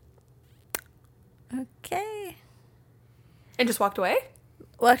 okay. And just walked away?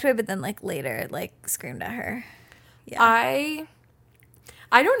 Walked away, but then like later, like screamed at her. Yeah. I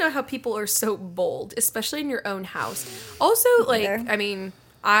don't know how people are so bold, especially in your own house. Also, like, I mean,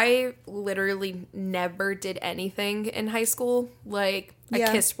 I literally never did anything in high school. Like, I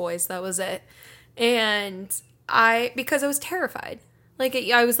kissed boys, that was it. And because I was terrified. Like,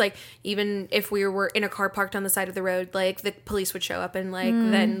 I was like, even if we were in a car parked on the side of the road, like, the police would show up and, like,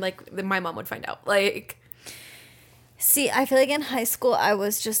 then, like, my mom would find out. Like, see, I feel like in high school, I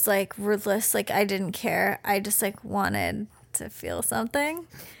was just, like, ruthless. Like, I didn't care. I just, like, wanted to feel something.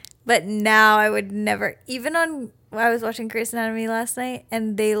 But now I would never, even on, I was watching Grey's Anatomy last night,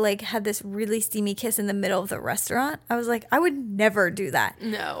 and they, like, had this really steamy kiss in the middle of the restaurant. I was like, I would never do that.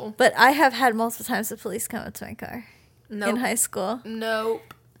 No. But I have had multiple times the police come up to my car. Nope. In high school.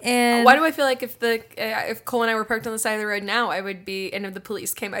 Nope. And why do I feel like if Cole and I were parked on the side of the road now, I would be, and if the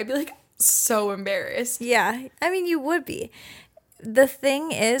police came, I'd be, like, so embarrassed. Yeah. I mean, you would be. The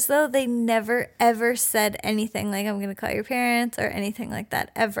thing is, though, they never, ever said anything like, I'm going to call your parents or anything like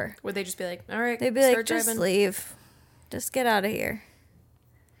that, ever. Would they just be like, all right, they'd be like, just leave. Just get out of here.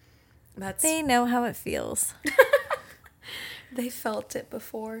 They know how it feels. They felt it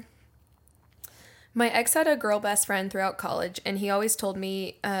before. My ex had a girl best friend throughout college, and he always told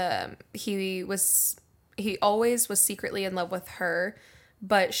me he always was secretly in love with her,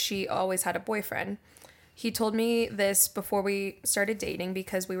 but she always had a boyfriend. He told me this before we started dating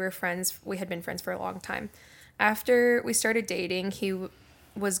because we were friends. We had been friends for a long time. After we started dating, he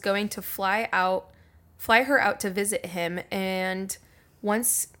was going to fly her out to visit him, and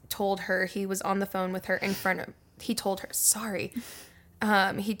once told her he was on the phone with her he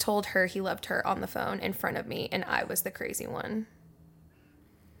told her he loved her on the phone in front of me, and I was the crazy one.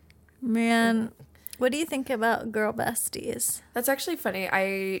 Man, what do you think about girl besties? That's actually funny.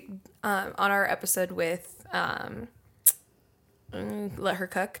 I on our episode with Let Her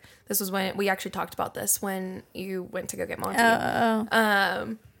Cook, this was when we actually talked about this when you went to go get Monty.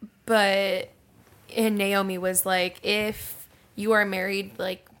 But and Naomi was like, if you are married,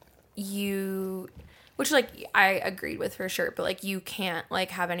 like which, like, I agreed with for sure, but, like, you can't, like,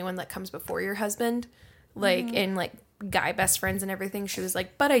 have anyone that comes before your husband, like, and, like, guy best friends and everything. She was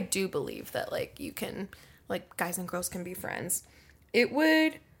like, but I do believe that, like, you can, like, guys and girls can be friends. It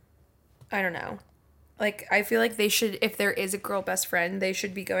would, I don't know. Like, I feel like they should, if there is a girl best friend, they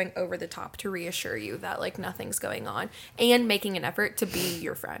should be going over the top to reassure you that, like, nothing's going on and making an effort to be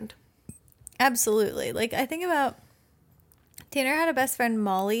your friend. Absolutely. Like, I think about Tanner had a best friend,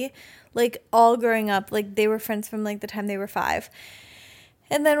 Molly, like, all growing up. Like, they were friends from, like, the time they were 5.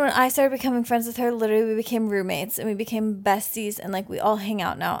 And then when I started becoming friends with her, literally we became roommates and we became besties, and, like, we all hang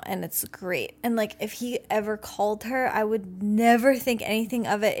out now, and it's great. And, like, if he ever called her, I would never think anything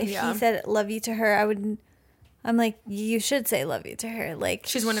of it. If he said love you to her, I'm like, you should say love you to her. Like,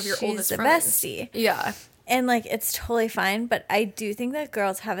 she's one of your oldest friends. Bestie. Yeah. And, like, it's totally fine, but I do think that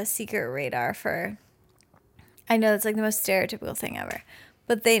girls have a secret radar for, I know it's, like, the most stereotypical thing ever,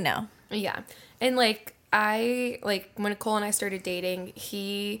 but they know. Yeah. And, like, when Cole and I started dating,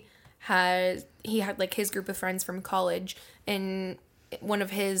 he had, like, his group of friends from college, and one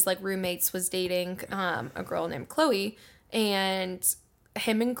of his, like, roommates was dating a girl named Chloe, and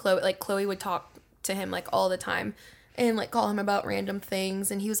him and Chloe would talk to him, like, all the time, and, like, call him about random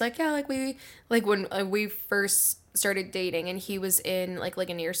things, and he was like, yeah, like, when we first started dating, and he was in, like,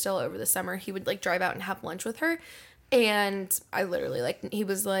 Ligonier still over the summer, he would, like, drive out and have lunch with her. And I literally, like, he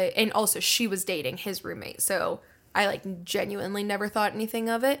was like, and also she was dating his roommate. So I, like, genuinely never thought anything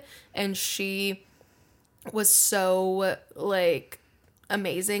of it. And she was so, like,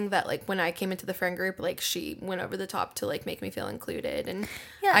 amazing that, like, when I came into the friend group, like, she went over the top to, like, make me feel included. And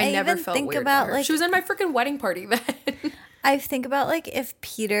yeah, I never felt weird about her. Like, she was in my freaking wedding party then. I think about, like, if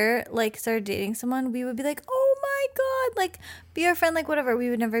Peter, like, started dating someone, we would be like, oh my God, like, be our friend, like, whatever. We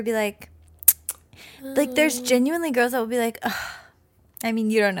would never be like, there's genuinely girls that will be like, ugh. I mean,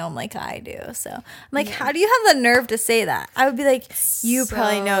 you don't know him like I do. So I'm like, how do you have the nerve to say that? I would be like, you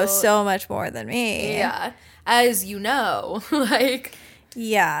probably know so much more than me. Yeah. As you know. Like.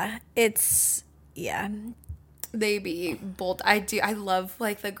 Yeah. They be bold. I love,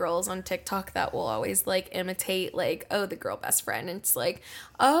 like, the girls on TikTok that will always, like, imitate, like, oh, the girl best friend. And it's like,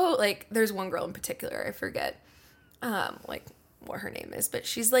 oh, like, there's one girl in particular, I forget, like, what her name is, but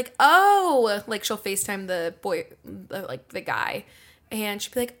she's like, oh, like, she'll FaceTime the boy, like, the guy, and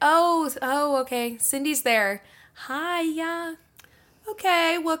she'll be like, oh, okay, Cindy's there. Hi, yeah.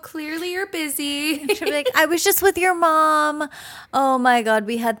 Okay, well, clearly you're busy. And she'll be like, I was just with your mom. Oh my God,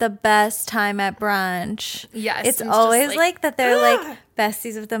 we had the best time at brunch. Yes. It's always like that they're like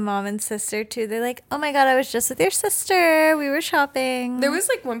besties with the mom and sister too. They're like, oh my God, I was just with your sister. We were shopping. There was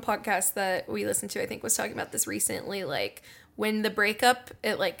like one podcast that we listened to, I think was talking about this recently, like when the breakup,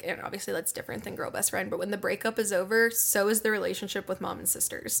 it like, and obviously that's different than girl best friend, but when the breakup is over, so is the relationship with mom and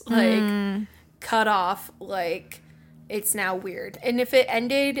sisters. Like cut off, like it's now weird. And if it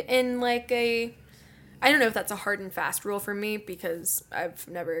ended in like I don't know if that's a hard and fast rule for me because I've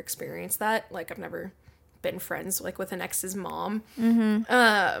never experienced that. Like I've never been friends like with an ex's mom.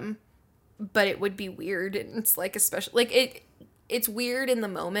 But it would be weird, and it's like especially like it's weird in the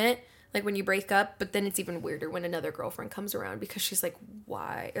moment, like when you break up, but then it's even weirder when another girlfriend comes around because she's like,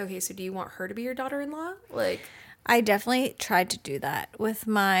 why? Okay, so do you want her to be your daughter-in-law? Like I definitely tried to do that with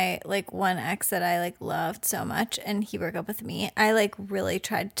my like one ex that I like loved so much, and he broke up with me. I like really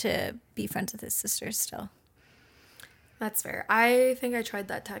tried to be friends with his sisters still. that's fair. I think I tried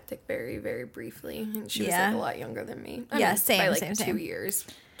that tactic very, very briefly, and she was like a lot younger than me. I mean, same, by like same. 2 years,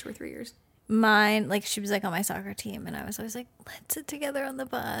 2 or 3 years. Mine, like, she was like on my soccer team, and I was always like, let's sit together on the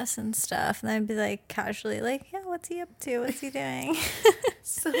bus and stuff. And I'd be like casually like, yeah, what's he up to? What's he doing?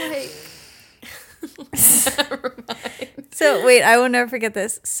 So like never mind. So wait, I will never forget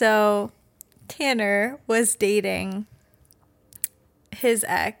this. So Tanner was dating his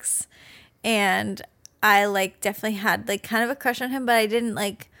ex, and I like definitely had like kind of a crush on him, but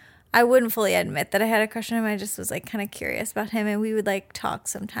I wouldn't fully admit that I had a crush on him. I just was like kind of curious about him, and we would like talk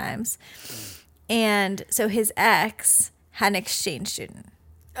sometimes. And so his ex had an exchange student.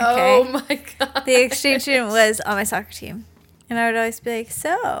 Okay? Oh my God. The exchange student was on my soccer team, and I would always be like,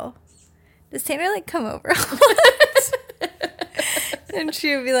 so does Tanner like come over a lot? And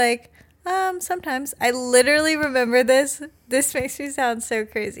she would be like, sometimes. I literally remember this. This makes me sound so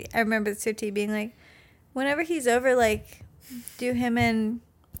crazy. I remember Suti being like, whenever he's over, like, do him and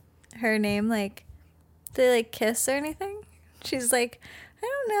her name, like, do they like kiss or anything? She's like, I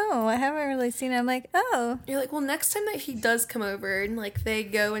don't know. I haven't really seen it. I'm like, oh. You're like, well, next time that he does come over and like they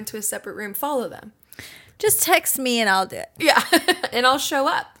go into a separate room, follow them. Just text me and I'll do it. Yeah. And I'll show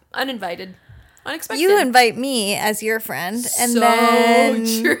up uninvited. Unexpected. You invite me as your friend, and So then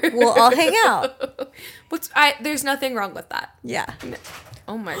true. we'll all hang out. There's nothing wrong with that. Yeah.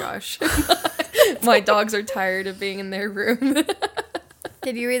 Oh my gosh. My dogs are tired of being in their room.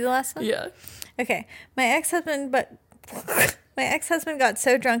 Did you read the last one? Yeah. Okay. My ex-husband got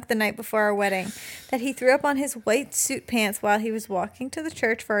so drunk the night before our wedding that he threw up on his white suit pants while he was walking to the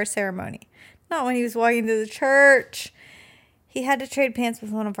church for our ceremony. Not when he was walking to the church. He had to trade pants with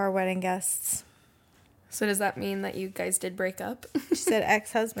one of our wedding guests. So does that mean that you guys did break up? She said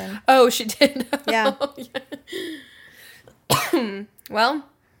ex-husband. Oh, she did? Yeah. Oh, yeah. Well,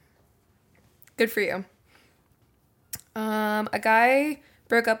 good for you. A guy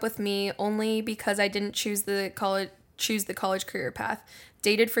broke up with me only because I didn't choose the college career path.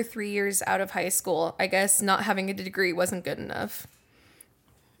 Dated for 3 years out of high school. I guess not having a degree wasn't good enough.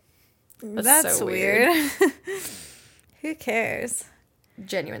 That's so weird. Who cares?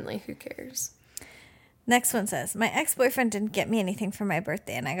 Genuinely, who cares? Next one says, my ex-boyfriend didn't get me anything for my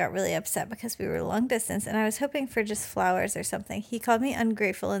birthday, and I got really upset because we were long distance, and I was hoping for just flowers or something. He called me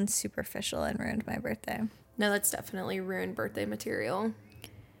ungrateful and superficial and ruined my birthday. No, that's definitely ruined birthday material.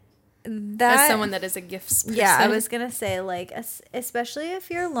 That, as someone that is a gifts person. Yeah, I was going to say, like, especially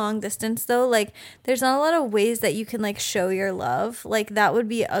if you're long distance, though, like, there's not a lot of ways that you can, like, show your love. Like, that would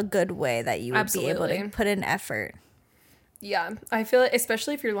be a good way that you would be able to put in effort. Yeah, I feel like,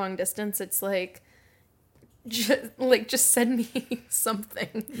 especially if you're long distance, it's like, just send me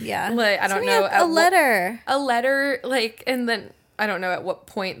something. Yeah. Like, I don't know. A letter. A letter, like, and then, I don't know at what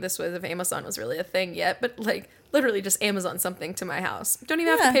point this was, if Amazon was really a thing yet, but, like, literally just Amazon something to my house. Don't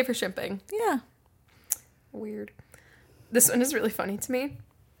even have to pay for shipping. Yeah. Weird. This one is really funny to me.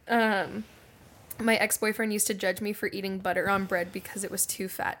 My ex-boyfriend used to judge me for eating butter on bread because it was too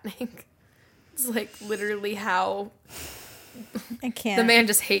fattening. It's like literally how I can't. the man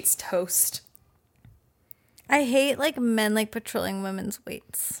just hates toast. I hate like men like patrolling women's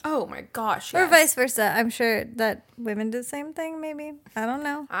weights. Oh my gosh. Or vice versa. I'm sure that women do the same thing, maybe. I don't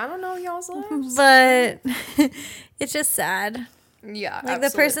know. I don't know y'all's lives. But it's just sad. Yeah. Like absolutely.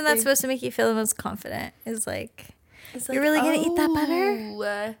 the person that's supposed to make you feel the most confident is like, you're really going to eat that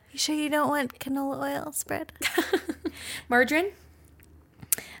butter? You sure you don't want canola oil spread? Margarine?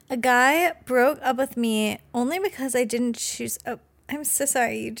 A guy broke up with me only because I didn't choose. Oh, I'm so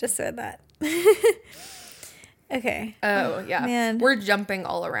sorry. You just said that. Okay. Oh, yeah. Man. We're jumping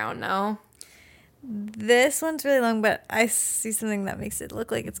all around now. This one's really long, but I see something that makes it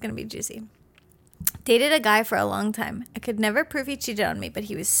look like it's going to be juicy. Dated a guy for a long time. I could never prove he cheated on me, but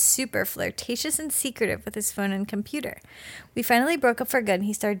he was super flirtatious and secretive with his phone and computer. We finally broke up for good, and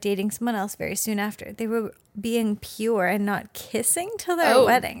he started dating someone else very soon after. They were being pure and not kissing till their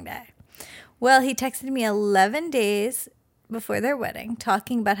wedding day. Well, he texted me 11 days before their wedding,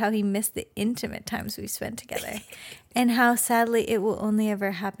 talking about how he missed the intimate times we spent together and how sadly it will only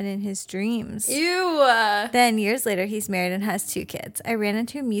ever happen in his dreams. Ew. Then years later, he's married and has 2 kids. I ran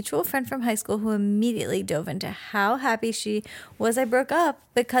into a mutual friend from high school who immediately dove into how happy she was I broke up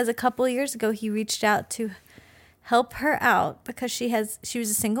because a couple years ago he reached out to help her out because she was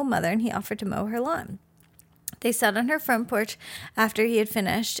a single mother and he offered to mow her lawn. They sat on her front porch after he had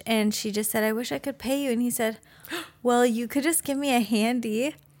finished, and she just said, I wish I could pay you. And he said, well, you could just give me a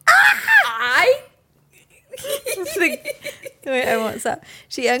handy. Wait, I won't stop.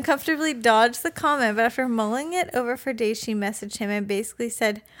 She uncomfortably dodged the comment, but after mulling it over for days, she messaged him and basically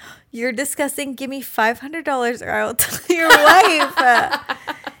said, you're disgusting. Give me $500 or I will tell your wife.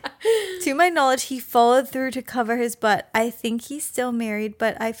 To my knowledge, he followed through to cover his butt. I think he's still married,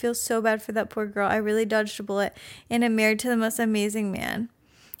 but I feel so bad for that poor girl. I really dodged a bullet and am married to the most amazing man.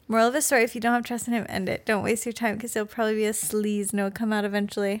 Moral of the story, if you don't have trust in him, end it. Don't waste your time because he'll probably be a sleaze and it'll come out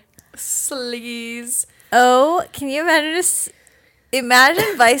eventually. Sleaze. Oh, can you imagine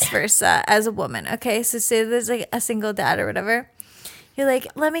imagine vice versa as a woman, okay? So say there's like a single dad or whatever. You're like,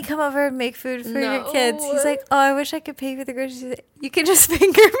 let me come over and make food for your kids. He's like, oh, I wish I could pay for the groceries. Like, you can just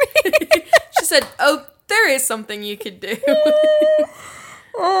finger me. She said, oh, there is something you could do.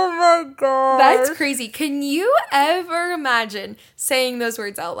 Oh my God. That's crazy. Can you ever imagine saying those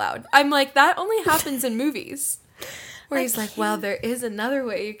words out loud? I'm like, that only happens in movies. Where he's like, well, there is another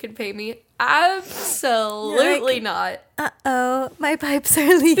way you could pay me. Absolutely not. Uh-oh, my pipes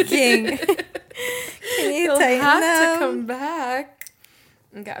are leaking. Can you tighten have to come back.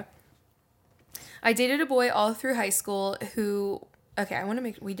 Okay. I dated a boy all through high school who... Okay,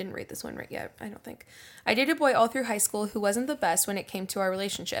 we didn't rate this one right yet, I don't think. I dated a boy all through high school who wasn't the best when it came to our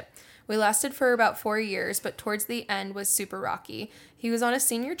relationship. We lasted for about 4 years, but towards the end was super rocky. He was on a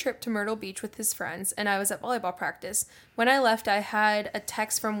senior trip to Myrtle Beach with his friends, and I was at volleyball practice. When I left, I had a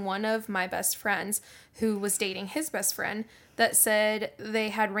text from one of my best friends who was dating his best friend that said they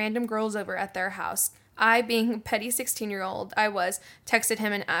had random girls over at their house. I, being a petty 16-year-old texted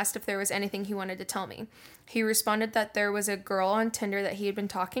him and asked if there was anything he wanted to tell me. He responded that there was a girl on Tinder that he had been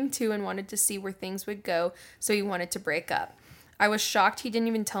talking to and wanted to see where things would go, so he wanted to break up. I was shocked he didn't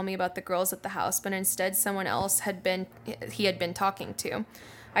even tell me about the girls at the house, but instead someone else he had been talking to.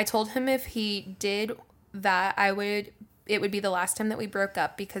 I told him if he did that, it would be the last time that we broke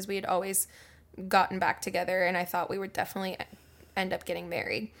up because we had always gotten back together and I thought we would definitely end up getting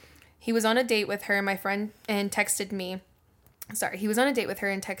married. He was on a date with her and texted me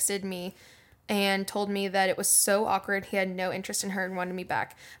and told me that it was so awkward he had no interest in her and wanted me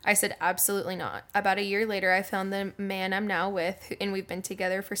back. I said, absolutely not. About a year later, I found the man I'm now with, and we've been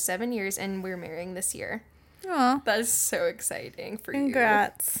together for 7 years, and we're marrying this year. Aw. That is so exciting for you.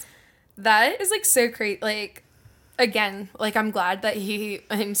 Congrats. That is, like, so great. Like, again, like, I'm glad that he,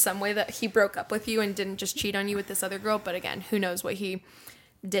 in some way, that he broke up with you and didn't just cheat on you with this other girl. But, again, who knows what he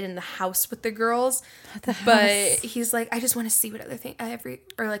did in the house with the girls. But he's like, I just want to see what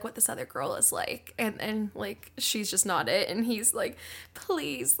what this other girl is like. And like, she's just not it. And he's like,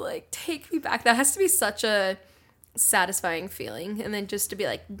 please, like, take me back. That has to be such a satisfying feeling. And then just to be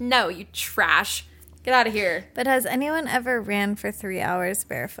like, no, you trash. Get out of here. But has anyone ever ran for 3 hours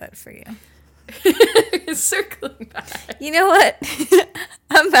barefoot for you? Circling back. You know what?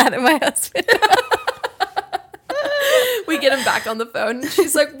 I'm mad at my husband. We get him back on the phone.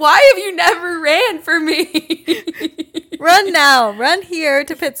 She's like, why have you never ran for me? Run now. Run here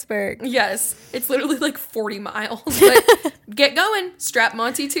to Pittsburgh. Yes. It's literally like 40 miles. But get going. Strap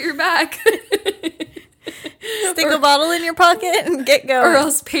Monty to your back. Stick a bottle in your pocket and get going. Or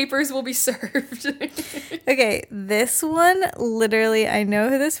else papers will be served. Okay, this one, literally, I know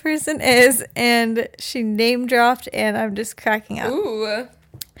who this person is, and she name dropped, and I'm just cracking up. Ooh.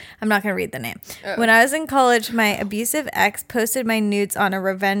 I'm not going to read the name. Oh. When I was in college, my abusive ex posted my nudes on a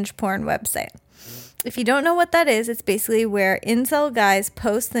revenge porn website. If you don't know what that is, it's basically where incel guys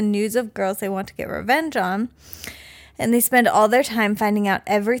post the nudes of girls they want to get revenge on, and they spend all their time finding out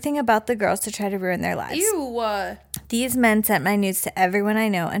everything about the girls to try to ruin their lives. Ew. These men sent my nudes to everyone I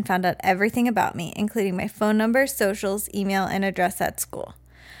know and found out everything about me, including my phone number, socials, email, and address at school.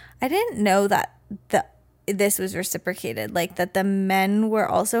 I didn't know that this was reciprocated, like that the men were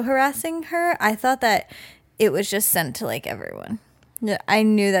also harassing her. I thought that it was just sent to like everyone. I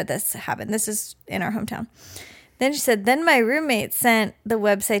knew that this happened. This is in our hometown. Then she said, then my roommate sent the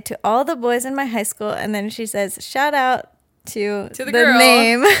website to all the boys in my high school. And then she says, shout out to the girl.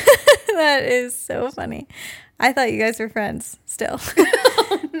 name. That is so funny. I thought you guys were friends still.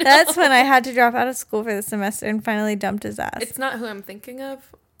 Oh, no. That's when I had to drop out of school for the semester and finally dumped his ass. It's not who I'm thinking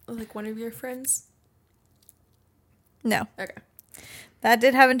of? Like one of your friends? No. Okay. That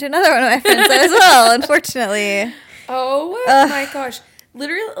did happen to another one of my friends as well, unfortunately. Oh my gosh.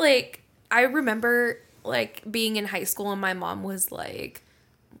 Literally, like, I remember, like, being in high school and my mom was, like,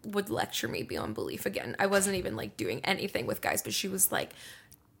 would lecture me beyond belief again. I wasn't even, like, doing anything with guys, but she was like,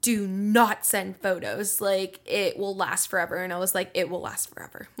 do not send photos. Like, it will last forever. And I was like, it will last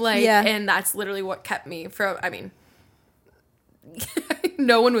forever. Like, yeah. And that's literally what kept me from, I mean,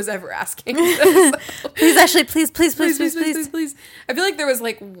 no one was ever asking. So. Please, Ashley, please. I feel like there was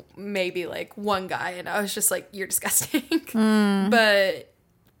like maybe like one guy and I was just like, you're disgusting. But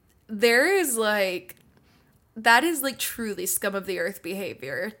there is like, that is like truly scum of the earth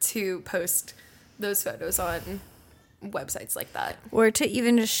behavior to post those photos on websites like that. Or to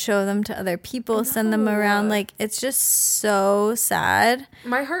even just show them to other people, send them around. Like, it's just so sad.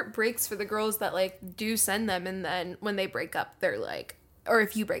 My heart breaks for the girls that like do send them and then when they break up, they're like, or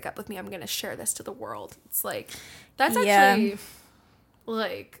if you break up with me, I'm going to share this to the world. It's like, that's actually,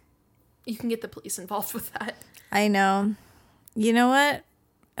 like, you can get the police involved with that. I know. You know what?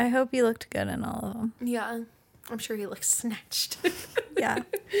 I hope you looked good in all of them. Yeah. I'm sure he looks snatched. Yeah.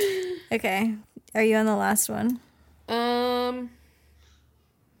 Okay. Are you on the last one?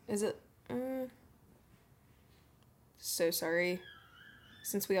 Is it? So sorry.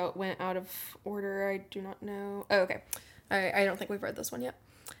 Since we went out of order, I do not know. Oh, okay. I don't think we've read this one yet.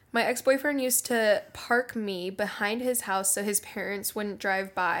 My ex-boyfriend used to park me behind his house so his parents wouldn't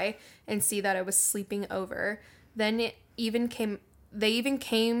drive by and see that I was sleeping over. Then they even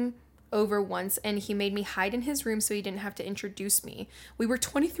came over once and he made me hide in his room so he didn't have to introduce me. We were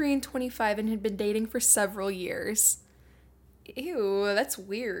 23 and 25 and had been dating for several years. Ew, that's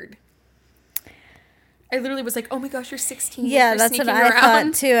weird. I literally was like, oh my gosh, you're 16. Yeah, that's what I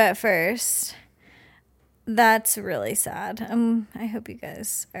thought too at first. That's really sad. I hope you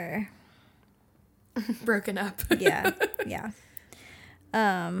guys are broken up. Yeah.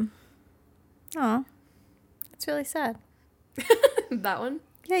 Aw, it's really sad. That one?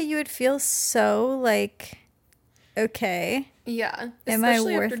 Yeah, you would feel so like, okay. Yeah. Am I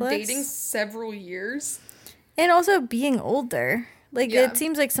worthless? After dating several years. And also being older. Like, it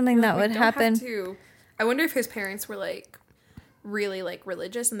seems like something that would happen. I wonder if his parents were, like, really, like,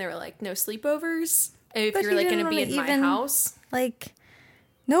 religious and they were like, no sleepovers. If you're, like, going to be in my house. Like,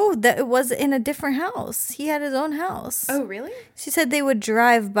 no, that it was in a different house. He had his own house. Oh, really? She said they would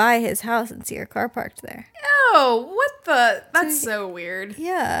drive by his house and see her car parked there. Oh, what the? That's so weird.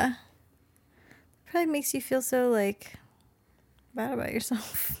 Yeah. Probably makes you feel so, like, bad about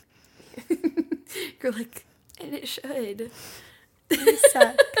yourself. You're like, and it should. You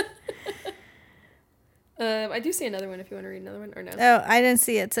suck. I do see another one if you want to read another one, or no? Oh, I didn't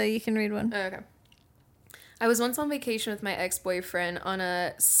see it, so you can read one. Oh, okay. I was once on vacation with my ex-boyfriend on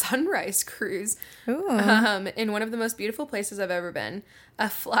a sunrise cruise. Ooh. In one of the most beautiful places I've ever been. A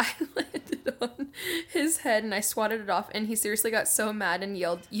fly landed on his head and I swatted it off and he seriously got so mad and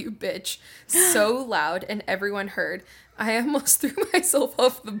yelled, "You bitch," so loud and everyone heard. I almost threw myself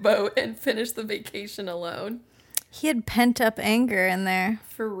off the boat and finished the vacation alone. He had pent up anger in there.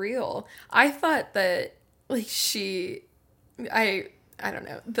 For real. I thought that, like, I don't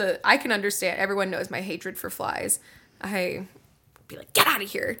know. I can understand. Everyone knows my hatred for flies. I be like, get out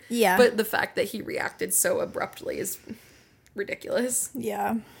of here. Yeah. But the fact that he reacted so abruptly is ridiculous.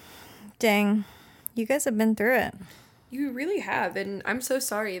 Yeah. Dang. You guys have been through it. You really have. And I'm so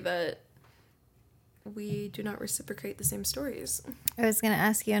sorry that we do not reciprocate the same stories. I was going to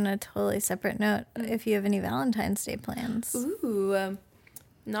ask you on a totally separate note if you have any Valentine's Day plans. Ooh.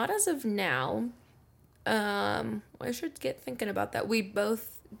 Not as of now. I should get thinking about that. We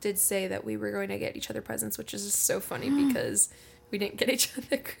both did say that we were going to get each other presents, which is just so funny because we didn't get each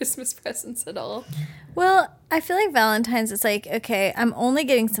other Christmas presents at all. Well, I feel like Valentine's is like, okay, I'm only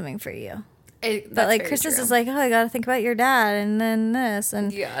getting something for you. But like Christmas is like, oh, I got to think about your dad and then this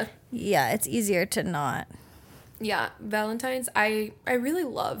and yeah, it's easier to not. Yeah, Valentine's I really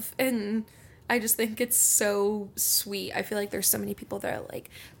love, and I just think it's so sweet. I feel like there's so many people that are like,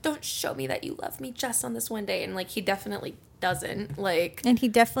 don't show me that you love me just on this one day. And, like, he definitely doesn't. Like, and he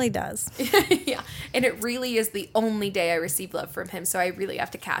definitely does. Yeah. And it really is the only day I receive love from him. So I really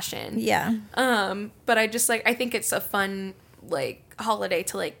have to cash in. Yeah. But I just, like, I think it's a fun, like, holiday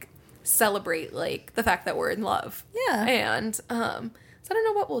to, like, celebrate, like, the fact that we're in love. Yeah. And so I don't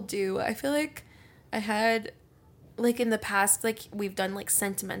know what we'll do. I feel like I had like in the past, like we've done like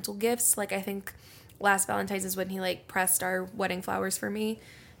sentimental gifts. Like I think last Valentine's is when he like pressed our wedding flowers for me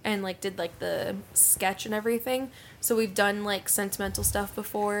and like did like the sketch and everything. So we've done like sentimental stuff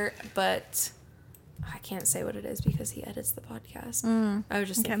before, but I can't say what it is because he edits the podcast. I was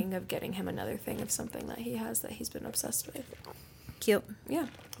just thinking of getting him another thing of something that he has that he's been obsessed with. Cute. Yeah.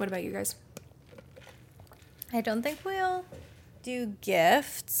 What about you guys? I don't think we'll do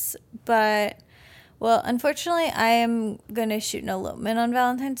gifts, but, well, unfortunately, I am going to shoot an elopement on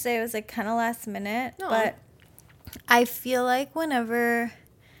Valentine's Day. It was, like, kind of last minute, but I feel like whenever,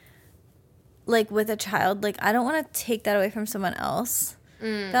 like, with a child, like, I don't want to take that away from someone else.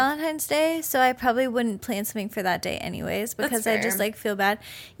 Valentine's Day, so I probably wouldn't plan something for that day anyways because I just like feel bad.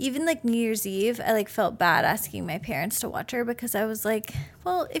 Even like New Year's Eve, I like felt bad asking my parents to watch her because I was like,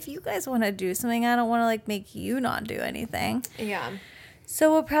 well, if you guys want to do something, I don't want to like make you not do anything. Yeah.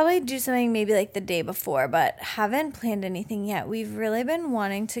 So we'll probably do something maybe like the day before, but haven't planned anything yet. We've really been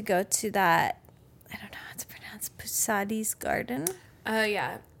wanting to go to that, I don't know how it's pronounced, Pusadi's Garden. Oh,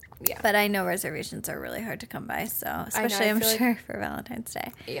 yeah. Yeah. But I know reservations are really hard to come by, so especially I'm sure for Valentine's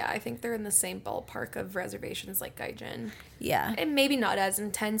Day. Yeah, I think they're in the same ballpark of reservations like Gaijin. Yeah. And maybe not as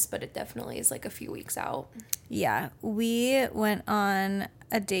intense, but it definitely is like a few weeks out. Yeah. We went on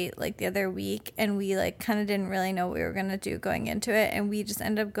a date like the other week and we like kind of didn't really know what we were going to do going into it, and we just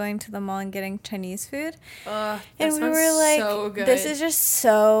ended up going to the mall and getting Chinese food. And we were like, so good. This is just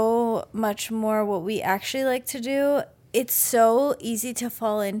so much more what we actually like to do. It's so easy to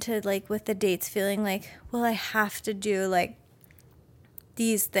fall into, like, with the dates feeling like, well, I have to do, like,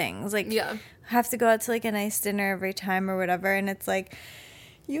 these things. Like, yeah. I have to go out to, like, a nice dinner every time or whatever. And it's like,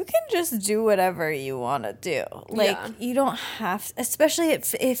 you can just do whatever you want to do. Like, you don't have, especially it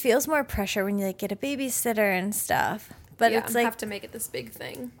feels more pressure when you, like, get a babysitter and stuff. But it's like, have to make it this big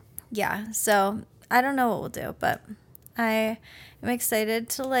thing. Yeah. So I don't know what we'll do, but I am excited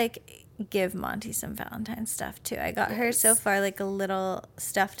to, like, give Monty some Valentine's stuff too. I got her so far like a little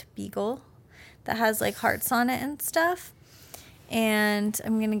stuffed beagle that has like hearts on it and stuff, and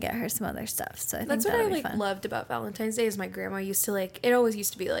I'm gonna get her some other stuff. So I think that'll be fun. Loved about Valentine's Day is my grandma used to like, it always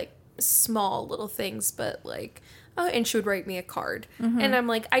used to be like small little things, but like, and she would write me a card, and I'm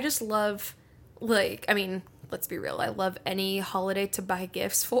like, I just love, like, I mean, let's be real, I love any holiday to buy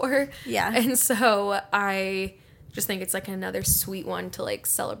gifts for. Yeah. And so I just think it's like another sweet one to like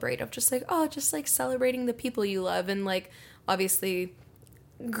celebrate, of just like, oh, just like celebrating the people you love. And like, obviously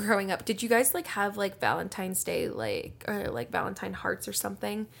growing up, did you guys like have like Valentine's Day, like, or like Valentine hearts or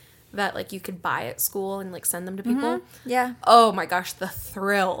something that like you could buy at school and like send them to people? Yeah. Oh my gosh, the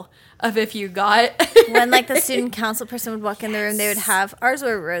thrill of if you got when like the student council person would walk in the room, they would have, ours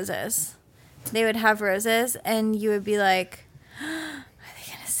were roses. They would have roses and you would be like, are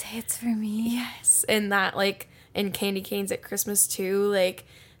they gonna say it's for me? Yes. And that like, and candy canes at Christmas too, like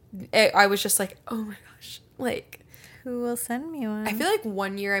I was just like, oh my gosh, like, who will send me one? I feel like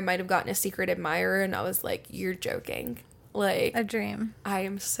one year I might have gotten a secret admirer and I was like, you're joking, like a dream. I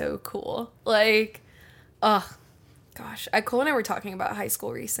am so cool, like, oh gosh, Cole and I were talking about high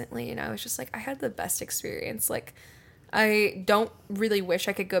school recently and I was just like, I had the best experience. Like, I don't really wish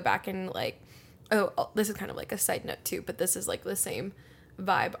I could go back and like, oh, this is kind of like a side note too, but this is like the same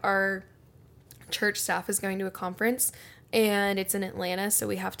vibe. Our church staff is going to a conference and it's in Atlanta, so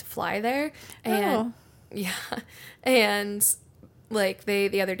we have to fly there. And yeah, and like they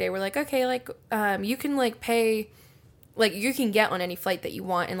the other day were like, okay, like you can like pay, like you can get on any flight that you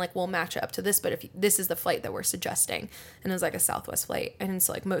want and like we'll match it up to this, but if this is the flight that we're suggesting, and it was like a Southwest flight, and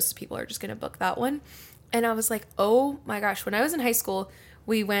so like most people are just gonna book that one. And I was like, oh my gosh, when I was in high school,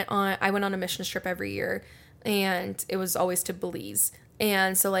 I went on a mission trip every year, and it was always to Belize.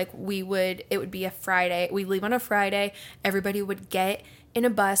 And so, like, it would be a Friday. We leave on a Friday. Everybody would get in a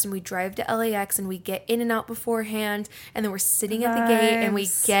bus, and we drive to LAX, and we get in and out beforehand. And then we're sitting at the gate, and we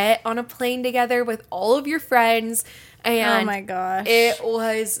get on a plane together with all of your friends. And oh my gosh, it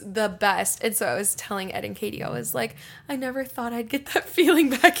was the best. And so I was telling Ed and Katie, I was like, I never thought I'd get that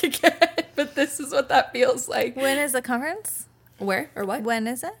feeling back again, but this is what that feels like. When is the conference? Where or what? When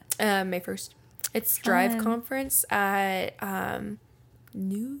is it? May 1st. It's Drive Conference at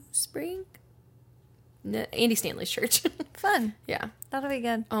New Spring? No, Andy Stanley's church. Fun. Yeah. That'll be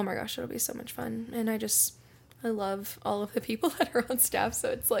good. Oh my gosh, it'll be so much fun. And I love all of the people that are on staff,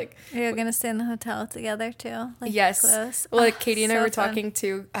 so it's like... Are you going to stay in the hotel together too? Like, yes. Close? Well, like Katie and I were fun. talking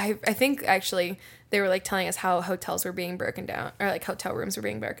to... I think actually they were like telling us how hotels were being broken down, or like hotel rooms were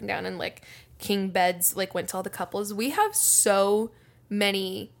being broken down, and like king beds like went to all the couples. We have so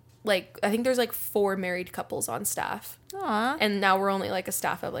many like, I think there's like 4 married couples on staff. Aw. And now we're only like a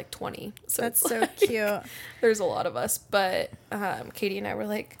staff of like 20. So That's it's so like, cute. There's a lot of us. But Katie and I were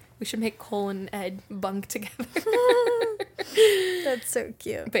like, we should make Cole and Ed bunk together. That's so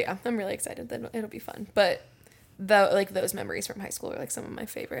cute. But yeah, I'm really excited that it'll be fun. But those memories from high school are like some of my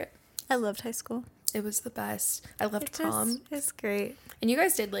favorite. I loved high school. It was the best. I loved prom. It's great. And you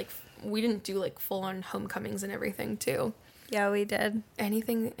guys did like, we didn't do like full on homecomings and everything too. Yeah, we did.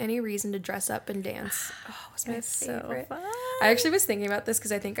 Any reason to dress up and dance. Oh, it was my favorite. So fun. I actually was thinking about this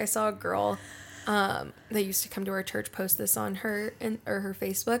because I think I saw a girl that used to come to our church post this on her her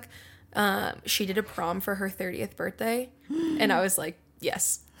Facebook. She did a prom for her 30th birthday. And I was like,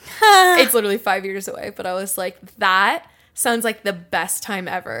 yes. It's literally 5 years away. But I was like, that sounds like the best time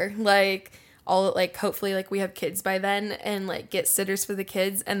ever. Like, hopefully like we have kids by then and like get sitters for the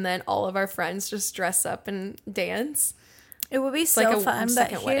kids, and then all of our friends just dress up and dance. It would be so fun,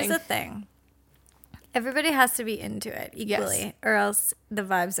 but here's the thing. Everybody has to be into it equally, or else the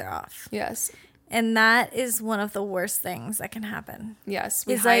vibes are off. Yes. And that is one of the worst things that can happen. Yes.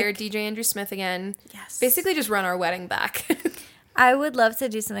 We hired DJ Andrew Smith again. Yes. Basically just run our wedding back. I would love to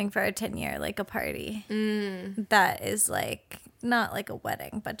do something for our 10-year, like a party. That is like, not like a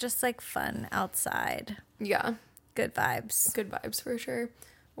wedding, but just like fun outside. Yeah. Good vibes. Good vibes for sure.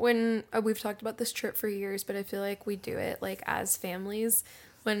 When we've talked about this trip for years, but I feel like we do it like as families.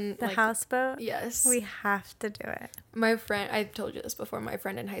 When the houseboat? Yes. We have to do it. My friend, I've told you this before, my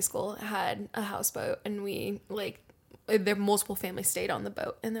friend in high school had a houseboat, and we like, there multiple families stayed on the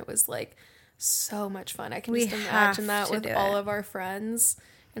boat, and it was like so much fun. I can just imagine that with all of our friends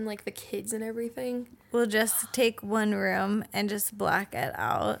and like the kids and everything. We'll just take one room and just black it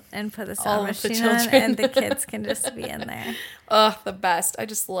out and put the sound All of the machine on, children. and the kids can just be in there. Oh, the best.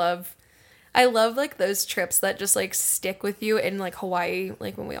 I love like those trips that just like stick with you. And like Hawaii,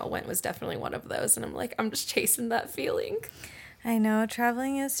 like when we all went, was definitely one of those. And I'm like, I'm just chasing that feeling. I know.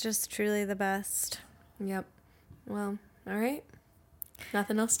 Traveling is just truly the best. Yep. Well, all right.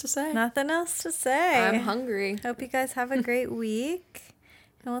 Nothing else to say. Nothing else to say. I'm hungry. Hope you guys have a great week.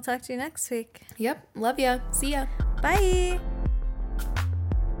 And we'll talk to you next week. Yep. Love ya. See ya. Bye.